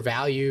core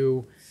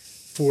value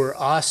for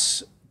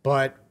us,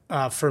 but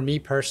for me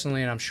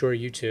personally, and I'm sure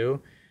you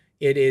too,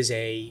 it is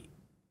a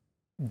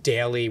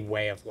daily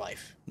way of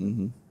life.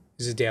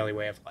 It's a daily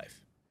way of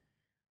life.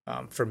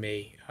 For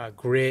me,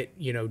 grit,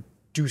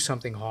 do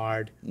something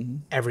hard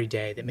every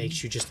day that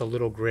makes you just a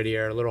little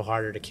grittier, a little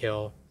harder to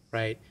kill,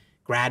 right?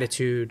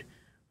 Gratitude,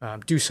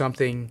 do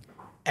something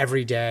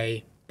every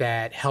day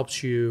that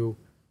helps you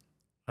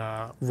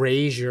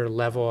raise your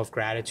level of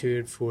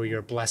gratitude for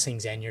your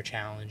blessings and your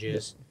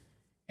challenges,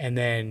 and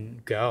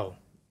then go,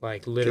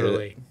 like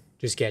literally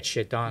just get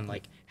shit done.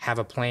 Like have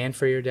a plan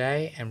for your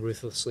day and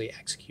ruthlessly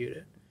execute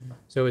it.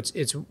 So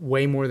it's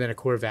way more than a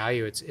core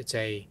value. It's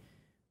a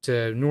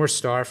North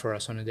Star for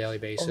us on a daily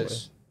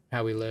basis,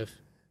 how we live.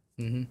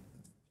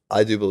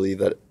 I do believe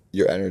that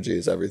your energy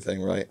is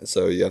everything, right?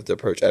 So you have to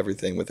approach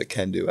everything with a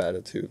can-do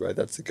attitude, right?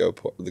 That's the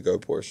go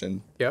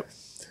portion. Yep.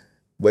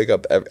 Wake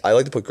up. I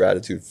like to put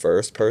gratitude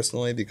first,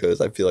 personally,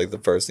 because I feel like the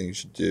first thing you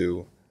should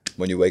do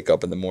when you wake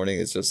up in the morning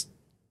is just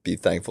be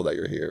thankful that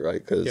you're here,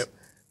 right? Because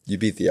you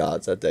beat the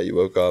odds that day. You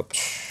woke up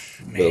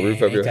with a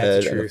roof over your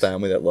head and a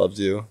family that loves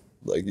you.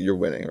 Like, you're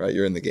winning, right?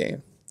 You're in the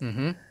game.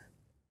 And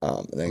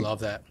then love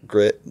that.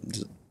 Grit,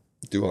 just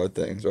do hard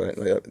things, right?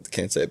 Like, I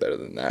can't say it better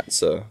than that.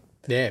 So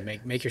yeah,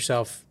 make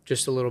yourself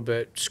just a little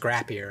bit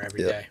scrappier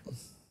every day.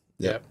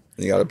 Yep.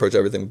 And you got to approach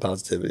everything with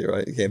positivity,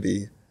 right? You can't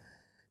be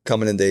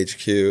coming into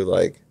HQ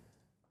like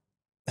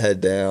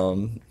head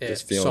down,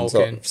 just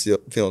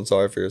feeling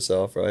sorry for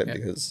yourself, right?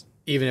 Because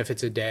even if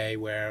it's a day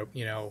where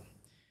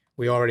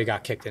we already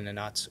got kicked in the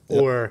nuts,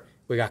 or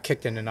we got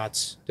kicked in the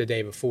nuts the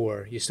day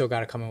before, you still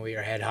got to come in with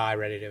your head high,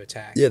 ready to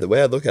attack. Yeah, the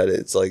way I look at it,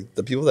 it's like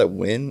the people that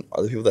win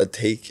are the people that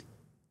take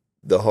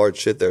the hard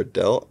shit they're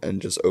dealt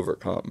and just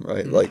overcome,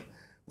 right? Like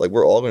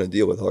we're all going to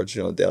deal with hard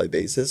shit on a daily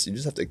basis. You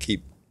just have to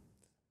keep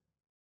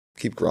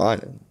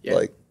grinding. Yeah.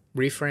 Like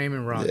reframe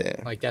and run.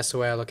 Yeah. Like that's the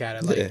way I look at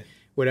it. Like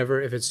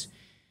whatever,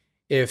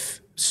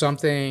 if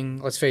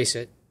something, let's face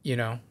it,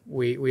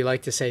 we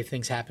like to say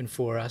things happen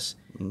for us,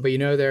 but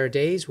there are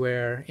days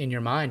where in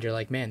your mind you're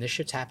like, man, this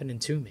shit's happening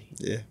to me.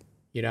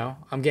 Yeah.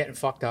 I'm getting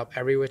fucked up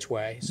every which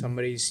way.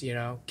 Somebody's,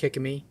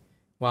 kicking me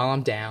while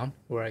I'm down,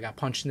 or I got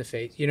punched in the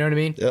face. You know what I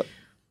mean? Yep.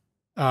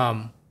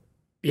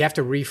 You have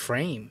to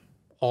reframe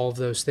all of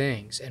those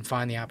things and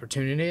find the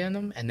opportunity in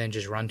them, and then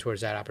just run towards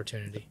that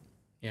opportunity.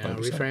 100%.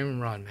 Reframe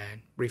and run,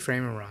 man.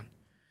 Reframe and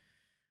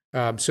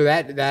run. So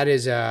that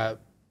is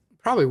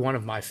probably one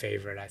of my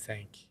favorite, I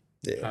think.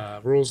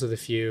 Rules of the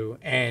few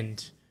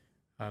and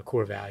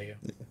core value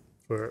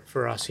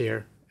for us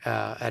here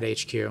at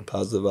HQ.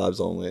 Positive vibes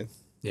only.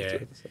 Yeah.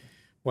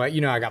 Well,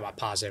 I got my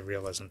positive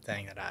realism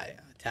thing that I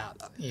tout.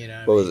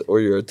 What was it?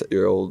 Or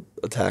your old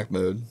attack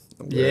mode?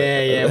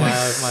 Yeah,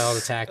 my old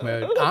attack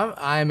mode.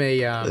 I'm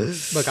a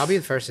look. I'll be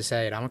the first to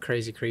say it. I'm a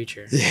crazy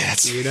creature.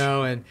 Yes.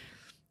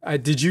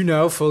 And did you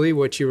know fully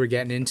what you were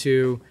getting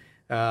into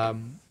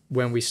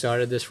when we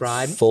started this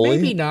ride? Fully?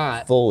 Maybe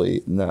not.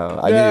 Fully, no.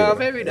 No,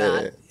 maybe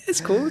not.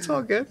 It's cool. It's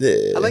all good.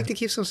 Yeah. I like to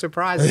keep some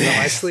surprises up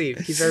my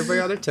sleeve. Keep everybody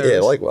on their toes. Yeah,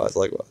 likewise.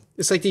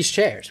 It's like these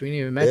chairs. We didn't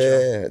even mention Yeah.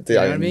 them. You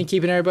know what I mean?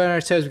 Keeping everybody on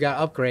our toes. We got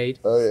Upgrade.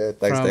 Oh, yeah.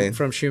 Thanks, Dane.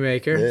 From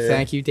Shoemaker. Yeah.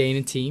 Thank you, Dane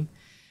and team.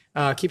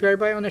 Keep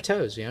everybody on their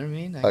toes. You know what I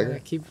mean? I gotta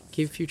Okay.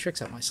 keep a few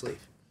tricks up my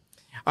sleeve.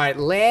 All right.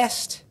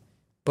 Last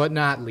but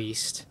not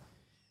least,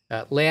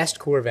 last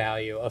core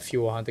value of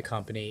Fuel Hunt the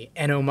company,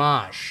 an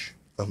homage.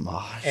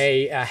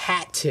 A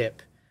hat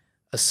tip,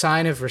 a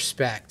sign of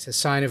respect, a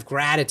sign of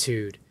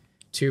gratitude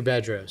to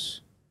Bedros.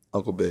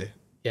 Uncle B.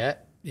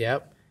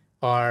 Yep.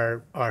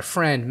 Our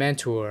friend,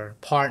 mentor,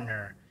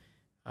 partner,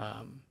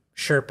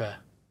 Sherpa.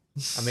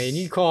 I mean,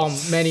 you call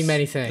him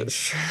many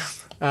things.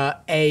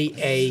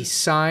 A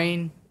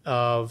sign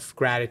of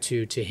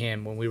gratitude to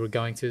him when we were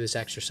going through this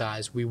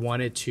exercise. We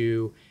wanted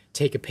to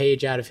take a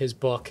page out of his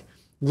book,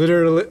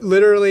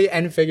 literally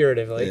and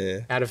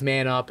figuratively, out of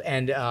Man Up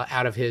and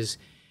out of his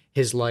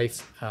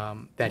life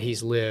that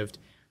he's lived,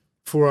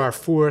 for our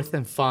fourth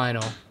and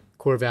final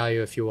core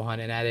value of Fuel Hunt,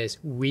 and that is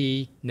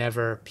we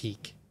never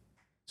peak.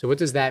 So what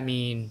does that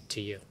mean to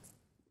you?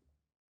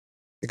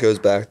 It goes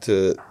back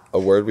to a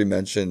word we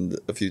mentioned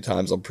a few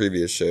times on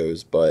previous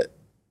shows, but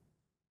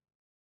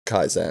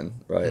Kaizen,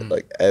 right?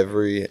 Like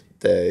every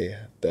day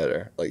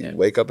better. Like you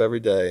wake up every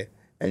day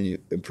and you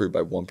improve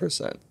by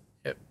 1%.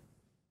 Yep.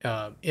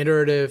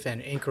 Iterative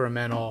and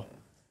incremental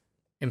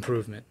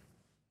improvement,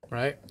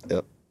 right?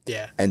 Yep.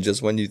 Yeah. And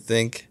just when you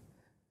think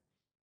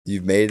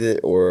you've made it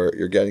or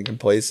you're getting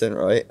complacent,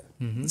 right?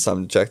 It's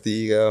time to check the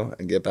ego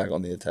and get back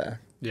on the attack.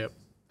 Yep.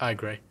 I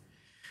agree.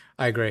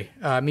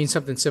 It means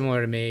something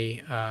similar to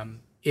me.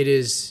 It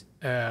is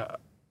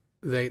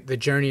the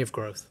journey of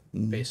growth,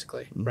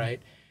 basically,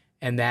 right?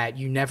 And that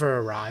you never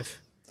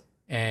arrive.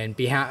 And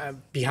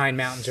behind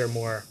mountains are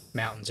more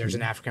mountains. There's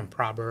an African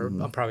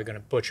proverb. I'm probably going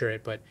to butcher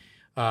it, but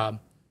I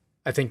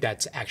think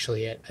that's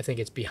actually it. I think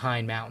it's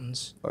behind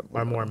mountains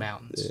are more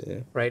mountains,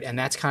 right? And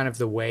that's kind of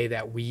the way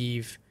that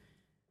we've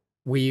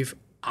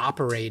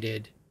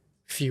operated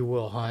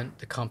Fuel Hunt,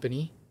 the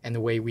company, and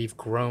the way we've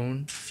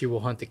grown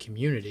Fuel Hunt, the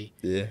community.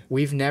 Yeah.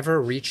 We've never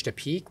reached a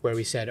peak where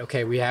we said,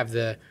 okay, we have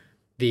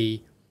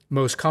the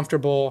most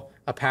comfortable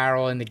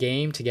apparel in the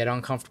game to get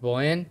uncomfortable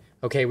in.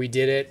 Okay, we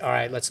did it. All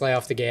right, let's lay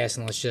off the gas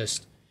and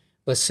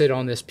let's sit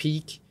on this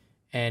peak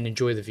and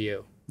enjoy the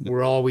view.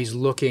 We're always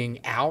looking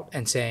out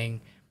and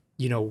saying,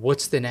 you know,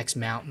 what's the next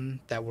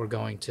mountain that we're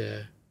going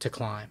to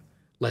climb?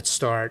 Let's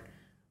start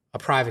a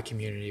private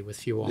community with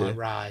Fuel Hunt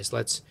Rise.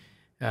 Let's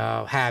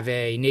have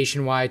a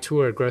nationwide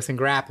tour, Growth and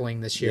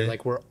Grappling this year.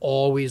 Like we're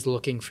always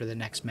looking for the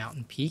next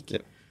mountain peak.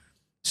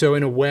 So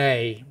in a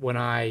way, when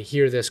I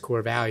hear this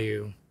core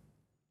value,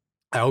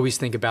 I always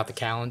think about the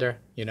calendar,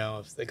 you know,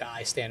 of the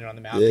guy standing on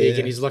the mountain peak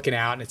and he's looking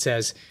out and it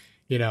says,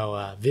 you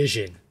know,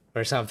 vision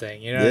or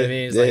something, you know what I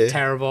mean? It's like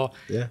terrible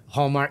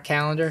Hallmark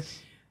calendar.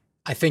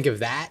 I think of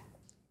that,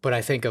 but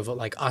I think of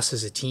like us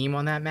as a team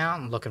on that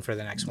mountain looking for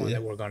the next one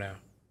that we're gonna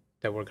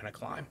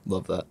climb.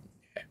 Love that.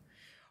 Okay.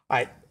 All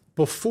right.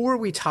 Before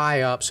we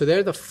tie up, so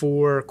they're the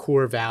 4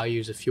 core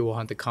values of Fuel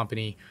Hunt the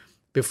company.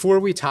 Before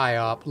we tie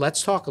up,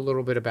 let's talk a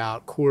little bit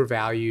about core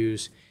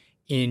values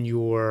in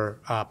your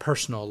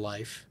personal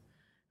life.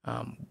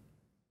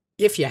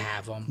 If you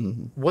have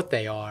them, what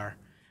they are.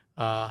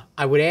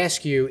 I would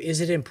ask you,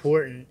 is it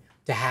important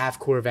to have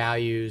core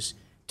values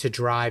to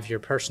drive your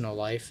personal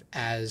life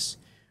as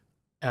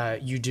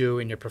you do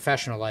in your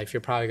professional life?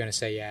 You're probably going to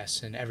say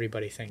yes, and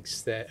everybody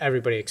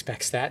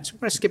expects that. So I'm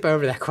going to skip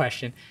over that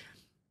question.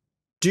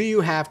 Do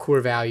you have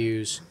core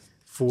values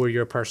for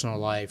your personal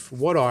life?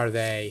 What are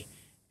they?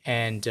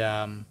 And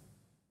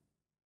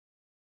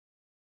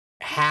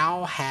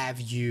how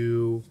have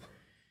you,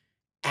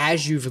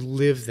 as you've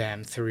lived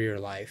them through your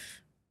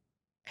life,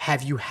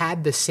 have you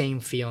had the same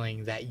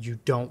feeling that you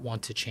don't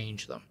want to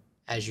change them?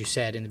 As you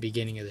said in the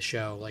beginning of the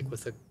show, like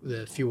with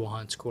the Fuel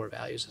Hunt's core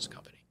values as a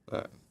company. All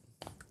right.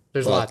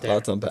 There's a lot there.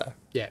 Lots to unpack.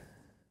 Yeah.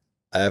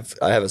 I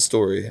have a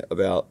story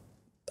about,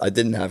 I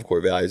didn't have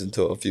core values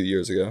until a few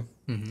years ago.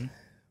 Mm-hmm.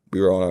 We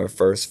were on our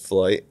first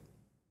flight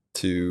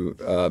to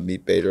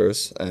meet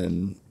Bedros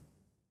and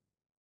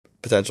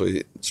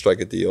potentially strike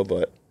a deal,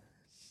 but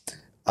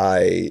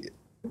I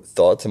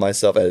thought to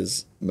myself,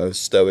 as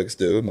most Stoics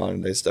do,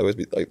 modern day Stoics,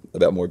 be like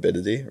about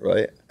morbidity,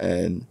 right?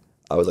 And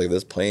I was like,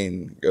 this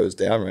plane goes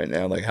down right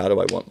now. Like, how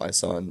do I want my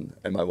son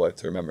and my wife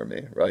to remember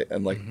me, right?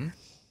 And like,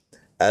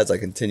 as I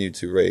continue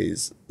to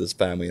raise this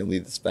family and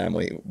lead this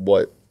family,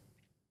 what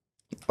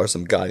are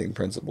some guiding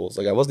principles?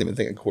 Like, I wasn't even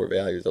thinking core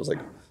values. I was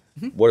like,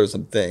 what are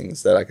some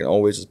things that I can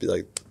always just be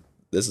like,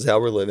 this is how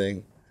we're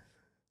living.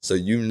 So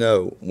you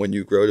know, when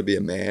you grow to be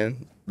a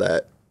man,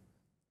 that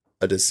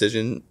a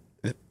decision,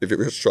 if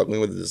you're struggling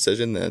with a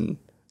decision, then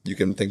you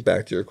can think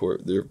back to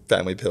your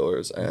family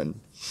pillars and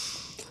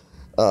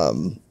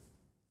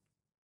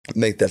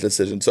make that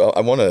decision. So I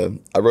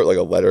wrote like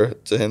a letter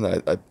to him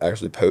that I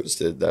actually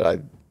posted that I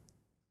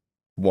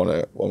want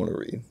to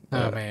read.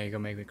 Oh man, you're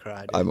gonna make me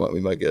cry.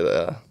 We might get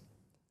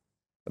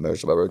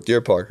emotional. I wrote, "Dear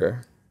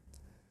Parker,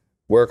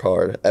 work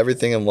hard.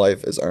 Everything in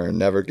life is earned,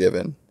 never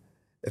given.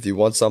 If you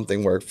want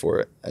something, work for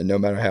it. And no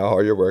matter how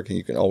hard you're working,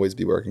 you can always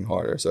be working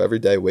harder. So every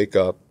day, wake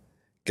up,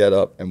 get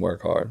up, and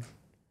work hard.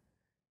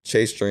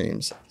 Chase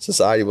dreams.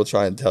 Society will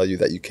try and tell you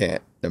that you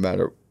can't, no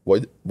matter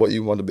what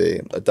you want to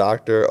be. A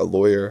doctor, a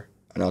lawyer,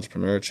 an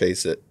entrepreneur,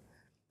 chase it.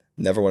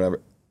 Never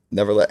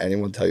let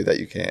anyone tell you that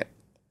you can't.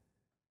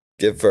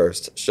 Give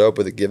first. Show up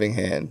with a giving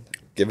hand.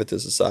 Give it to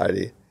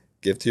society.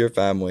 Give to your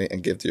family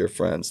and give to your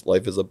friends.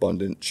 Life is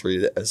abundant.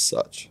 Treat it as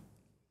such.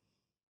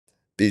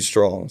 Be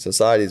strong.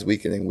 Society is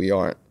weakening. We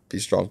aren't. Be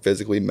strong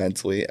physically,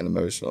 mentally, and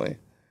emotionally.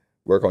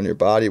 Work on your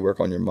body, work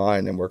on your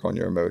mind, and work on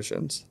your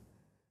emotions.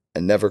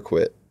 And never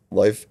quit.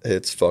 Life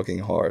hits fucking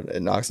hard.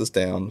 It knocks us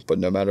down, but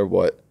no matter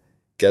what,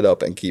 get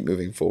up and keep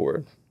moving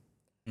forward.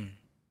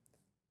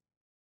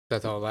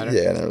 That's the whole letter?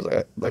 Yeah, and it was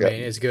I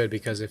mean, it's good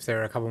because if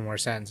there are a couple more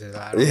sentences,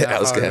 I don't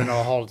know if I'm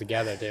gonna hold it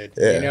together, dude.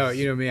 Yeah.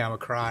 You know me, I'm a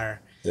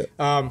crier. Yeah.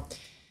 I'm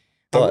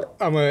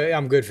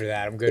good for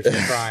that. I'm good for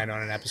crying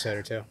on an episode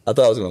or two. I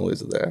thought I was gonna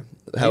lose it there.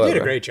 However, you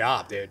did a great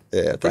job, dude.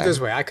 Yeah. Put it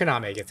this way, I could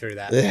not make it through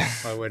that. Yeah.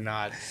 I would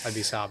not. I'd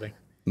be sobbing.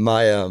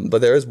 But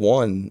there is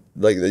one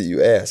like that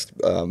you asked.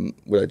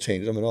 Would I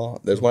change them at all?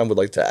 There's one I would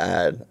like to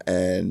add,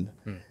 and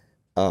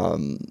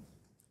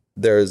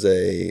there's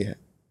a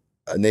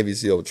Navy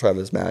SEAL,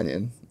 Travis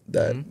Manion,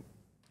 that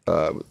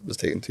was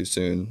taken too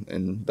soon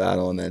in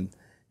battle, and then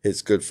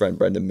his good friend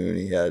Brendan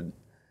Mooney had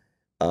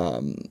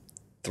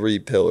 3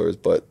 pillars,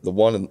 but the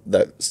one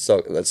that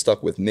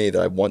stuck with me that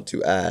I want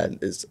to add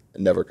is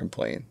never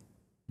complain.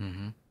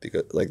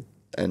 Because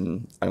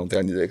and I don't think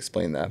I need to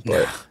explain that,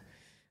 but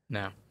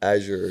no.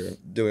 As you're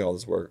doing all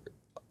this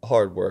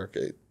hard work,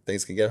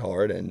 things can get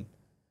hard, and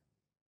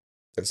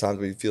there's times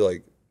when you feel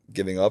like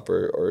giving up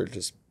or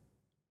just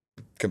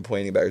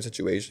complaining about your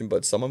situation,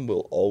 but someone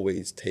will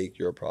always take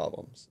your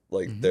problems.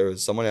 Like there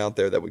is someone out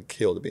there that would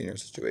kill to be in your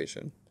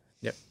situation.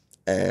 Yep.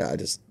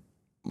 And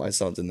my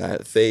son's in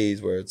that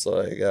phase where it's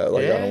like I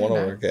don't want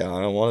to work out,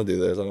 I don't want to do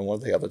this, I don't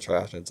want to take out the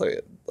trash, and it's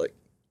like,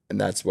 and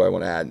that's why I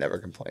want to add never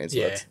complain.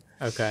 So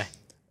okay.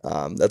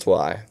 That's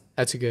why.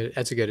 That's a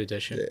good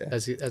addition. Yeah.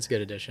 That's a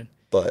good addition.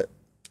 But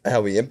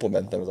how we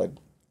implement them is I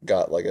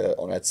got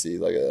on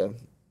Etsy a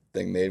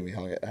thing made. We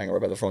hang it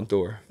right by the front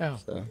door. Oh,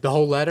 so. The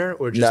whole letter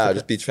or just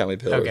just Beach Family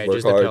Pillars. Okay,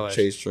 work hard,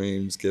 chase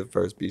dreams, give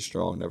first, be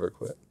strong, never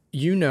quit.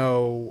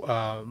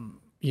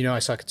 I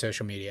suck at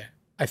social media.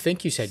 I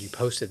think you said you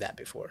posted that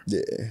before.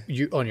 Yeah.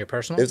 You on your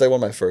personal? It was one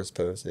of my first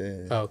posts.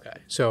 Yeah. Oh, okay.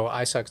 So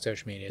I suck at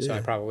social media, so I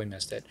probably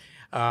missed it.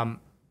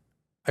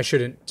 I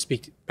shouldn't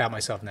speak about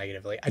myself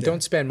negatively. I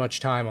don't spend much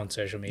time on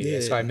social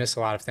media, so I miss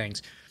a lot of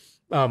things.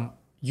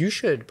 You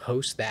should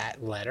post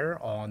that letter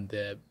on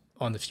the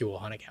Fuel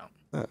Hunt account,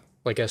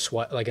 like a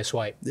swipe.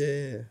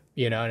 Yeah.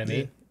 You know what I mean?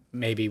 Yeah.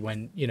 Maybe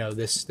when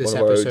this one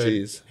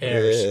episode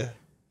airs,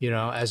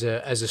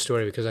 as a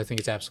story, because I think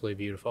it's absolutely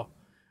beautiful.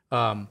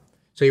 So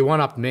you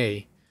one up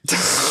me.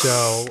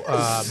 So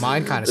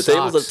mine kind of sucks. The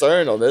tables have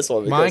turned on this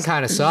one. Mine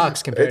kind of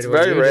sucks compared to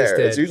what you just did. It's very rare.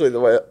 Did. It's usually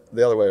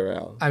the other way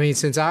around. I mean,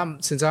 since I'm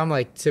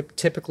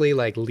typically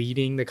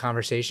leading the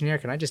conversation here,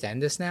 can I just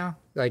end this now?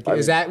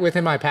 Is that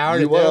within my power to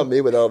do? You went on me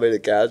with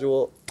elevated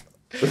casual.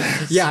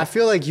 Yeah, I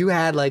feel like you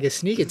had a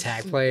sneak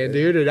attack playing,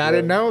 dude, and I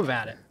didn't know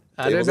about it.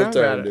 Tables have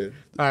turned, dude.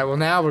 All right, well,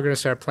 now we're going to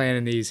start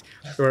planning these.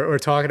 We're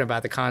talking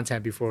about the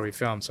content before we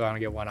film, so I don't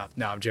get one up.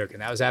 No, I'm joking.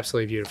 That was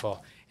absolutely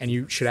beautiful, and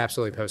you should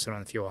absolutely post it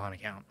on the Fuel Hunt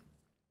account.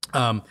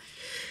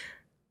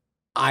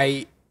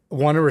 I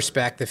want to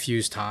respect the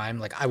Fuse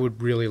time. I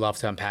would really love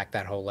to unpack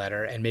that whole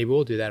letter, and maybe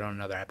we'll do that on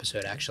another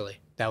episode. Actually,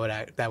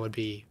 that'd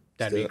be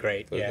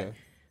great. Okay. Yeah,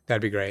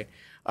 that'd be great.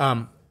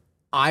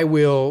 I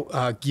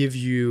will give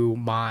you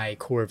my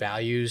core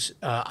values.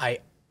 I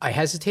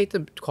hesitate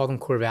to call them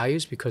core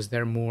values because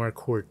they're more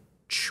core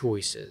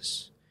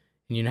choices,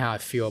 and you know how I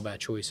feel about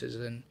choices.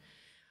 And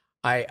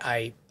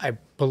I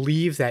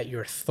believe that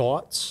your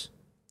thoughts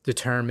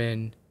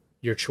determine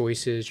your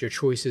choices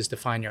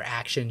define your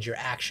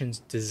actions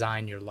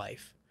design your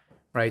life,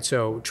 right?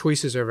 So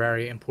choices are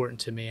very important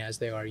to me, as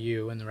they are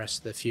you and the rest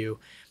of the few.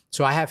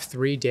 So I have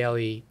 3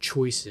 daily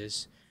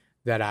choices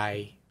that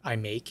I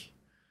make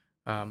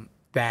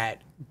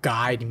that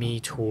guide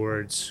me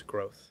towards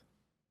growth.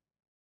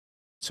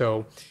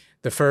 So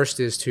the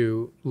first is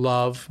to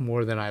love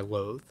more than I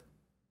loathe.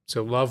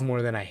 So love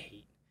more than I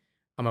hate.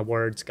 I'm a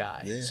words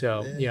guy.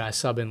 I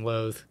sub in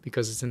loathe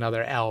because it's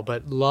another L,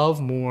 but love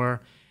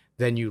more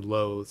than you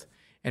loathe.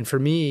 And for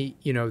me,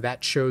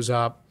 that shows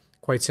up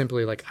quite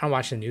simply. I don't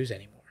watch the news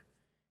anymore.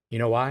 You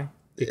know why?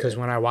 Because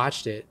when I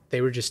watched it,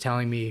 they were just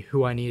telling me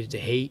who I needed to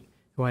hate,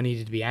 who I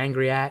needed to be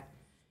angry at.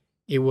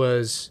 It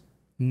was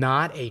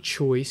not a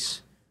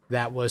choice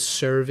that was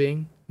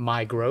serving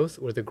my growth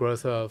or the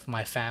growth of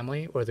my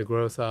family or the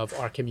growth of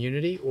our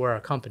community or our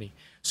company.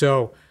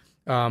 So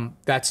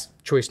that's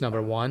choice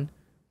number 1,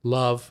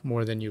 love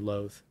more than you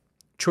loathe.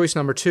 Choice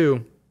number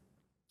 2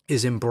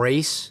 is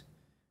embrace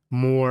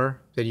more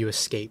than you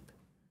escape,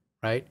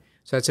 right?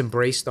 So that's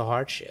embrace the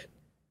hard shit.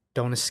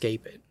 Don't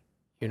escape it,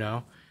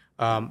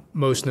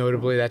 Most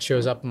notably, that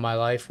shows up in my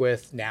life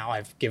with now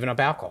I've given up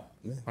alcohol.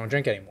 I don't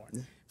drink anymore.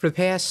 For the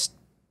past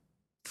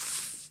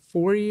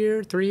 3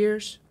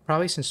 years,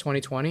 probably since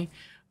 2020,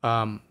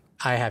 I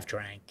have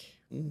drank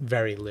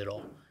very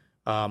little.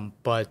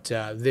 But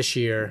this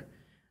year,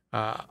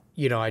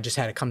 I just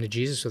had to come to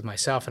Jesus with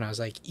myself. And I was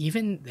like,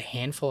 even the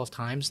handful of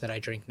times that I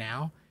drink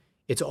now,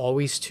 it's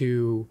always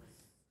to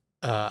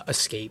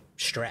escape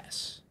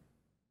stress.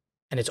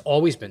 And it's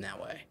always been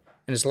that way.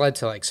 And it's led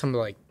to like some of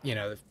like,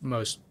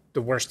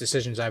 the worst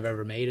decisions I've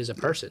ever made as a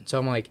person. So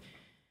I'm like,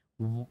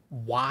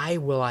 why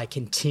will I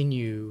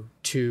continue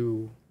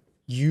to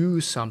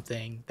use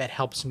something that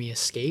helps me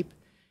escape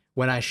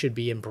when I should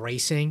be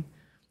embracing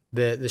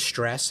the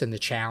stress and the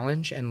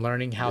challenge and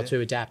learning how to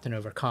adapt and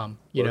overcome,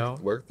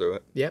 work through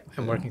it. Yep.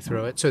 And working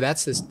through it. So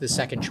that's the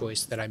second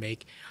choice that I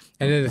make.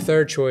 And then the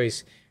third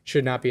choice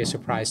should not be a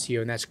surprise to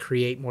you. And that's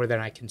create more than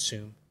I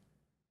consume.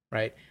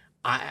 Right.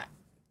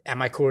 At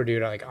my core,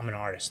 dude, I'm an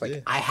artist.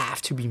 Like I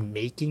have to be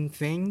making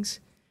things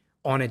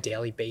on a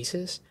daily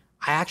basis.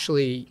 I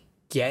actually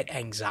get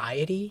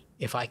anxiety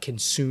if I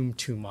consume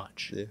too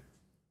much. Yeah.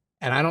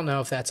 And I don't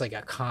know if that's like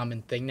a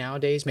common thing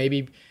nowadays.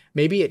 Maybe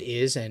it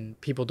is and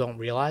people don't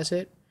realize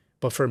it.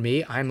 But for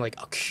me, I'm like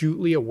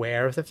acutely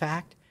aware of the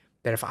fact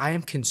that if I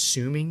am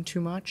consuming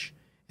too much,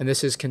 and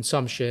this is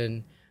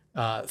consumption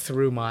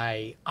through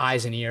my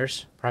eyes and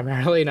ears,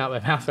 primarily, not my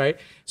mouth, right?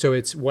 So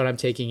it's what I'm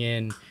taking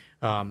in,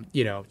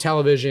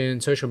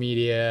 television, social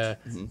media,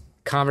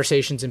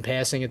 conversations in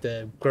passing at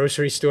the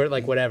grocery store,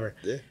 like whatever.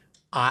 Yeah.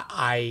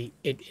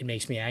 It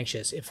makes me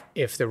anxious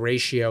if the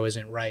ratio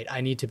isn't right.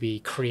 I need to be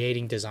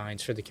creating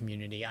designs for the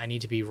community. I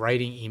need to be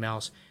writing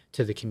emails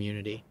to the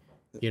community.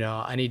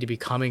 I need to be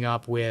coming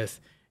up with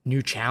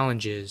new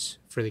challenges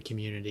for the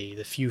community,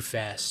 the Few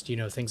Fest,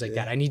 things like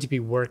that. I need to be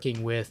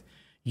working with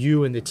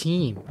you and the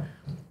team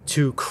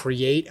to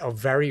create a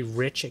very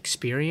rich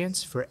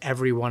experience for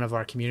every one of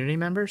our community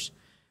members.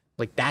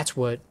 Like that's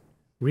what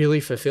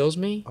really fulfills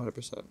me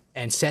 100%.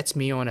 And sets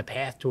me on a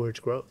path towards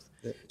growth.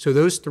 Yeah. So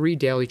those 3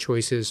 daily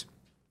choices: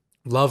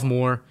 love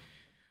more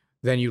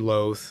than you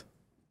loathe,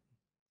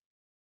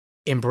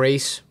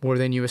 embrace more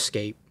than you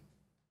escape,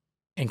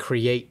 and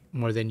create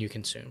more than you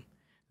consume.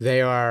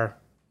 They are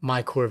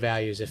my core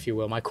values, if you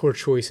will, my core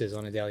choices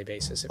on a daily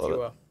basis, if you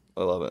will.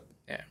 I love it.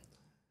 Yeah.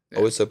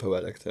 Always so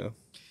poetic too.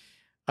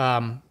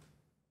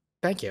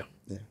 Thank you.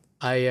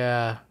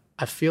 Yeah.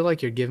 I feel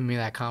like you're giving me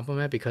that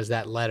compliment because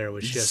that letter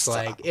was just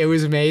like, it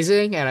was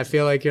amazing. And I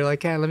feel like you're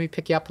like, hey, let me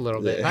pick you up a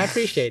little bit. And I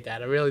appreciate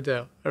that. I really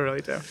do. All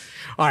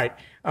right.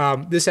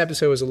 This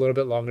episode was a little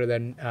bit longer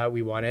than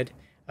we wanted.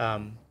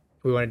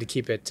 We wanted to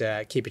keep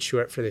it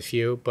short for the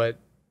few, but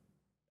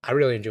I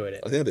really enjoyed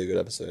it. I think it'll be a good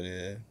episode.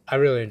 Yeah. I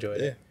really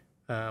enjoyed it.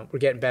 We're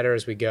getting better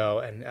as we go.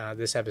 And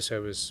this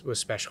episode was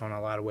special in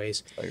a lot of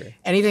ways. I agree.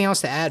 Anything else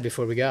to add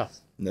before we go?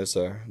 No,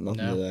 sir.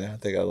 Nothing today. I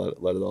think I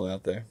let it all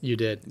out there. You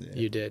did. Yeah.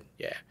 You did.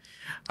 Yeah.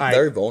 All right.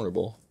 Very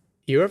vulnerable.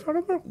 You were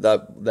vulnerable?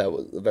 That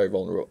was a very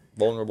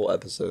vulnerable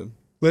episode.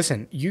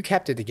 Listen, you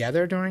kept it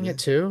together during it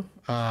too.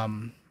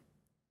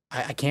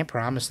 I can't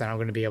promise that I'm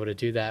going to be able to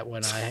do that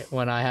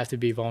when I have to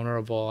be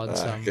vulnerable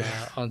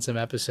on some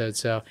episodes.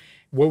 So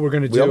what we're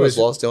going to do we almost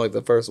lost in like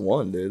the first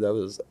one, dude. That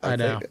was I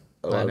know. Think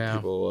a lot of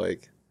people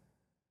like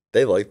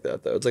they like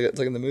that though. It's like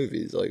in the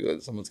movies, like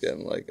when someone's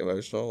getting like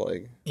emotional,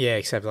 like yeah.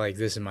 Except like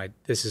this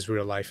is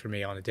real life for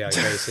me on a daily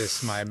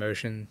basis. My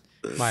emotion,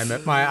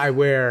 I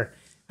wear.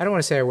 I don't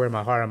want to say I wear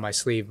my heart on my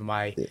sleeve, but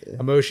my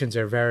emotions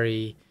are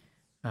very,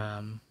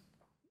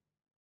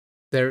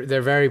 they're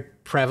very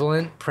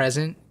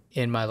present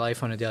in my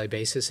life on a daily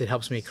basis. It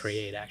helps me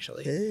create,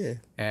 actually.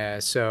 Yeah.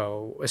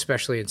 So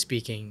especially in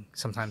speaking,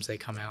 sometimes they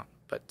come out.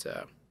 But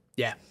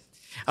yeah.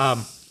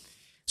 I'm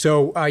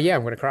going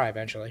to cry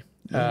eventually.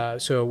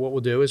 So what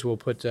we'll do is we'll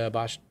put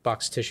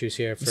box tissues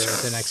here for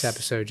the next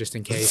episode, just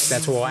in case.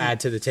 That's what we'll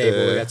add to the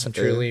table. We got some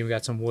Truly, we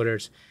got some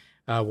Wooders.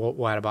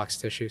 We'll add a box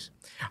of tissues.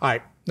 All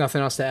right.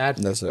 Nothing else to add?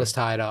 No, sir. Let's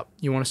tie it up.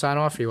 You want to sign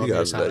off or you want me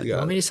to sign off? You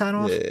want me to sign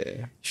off?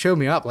 Yeah. Showed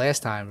me up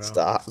last time, bro.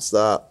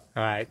 Stop.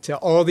 All right. To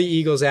all the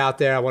Eagles out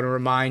there, I want to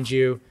remind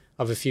you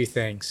of a few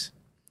things.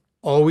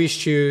 Always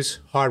choose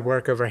hard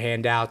work over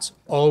handouts.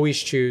 Always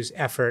choose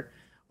effort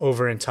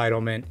over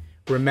entitlement.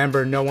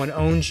 Remember, no one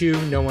owns you.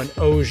 No one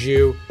owes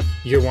you.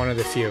 You're one of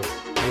the few.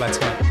 Let's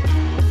go.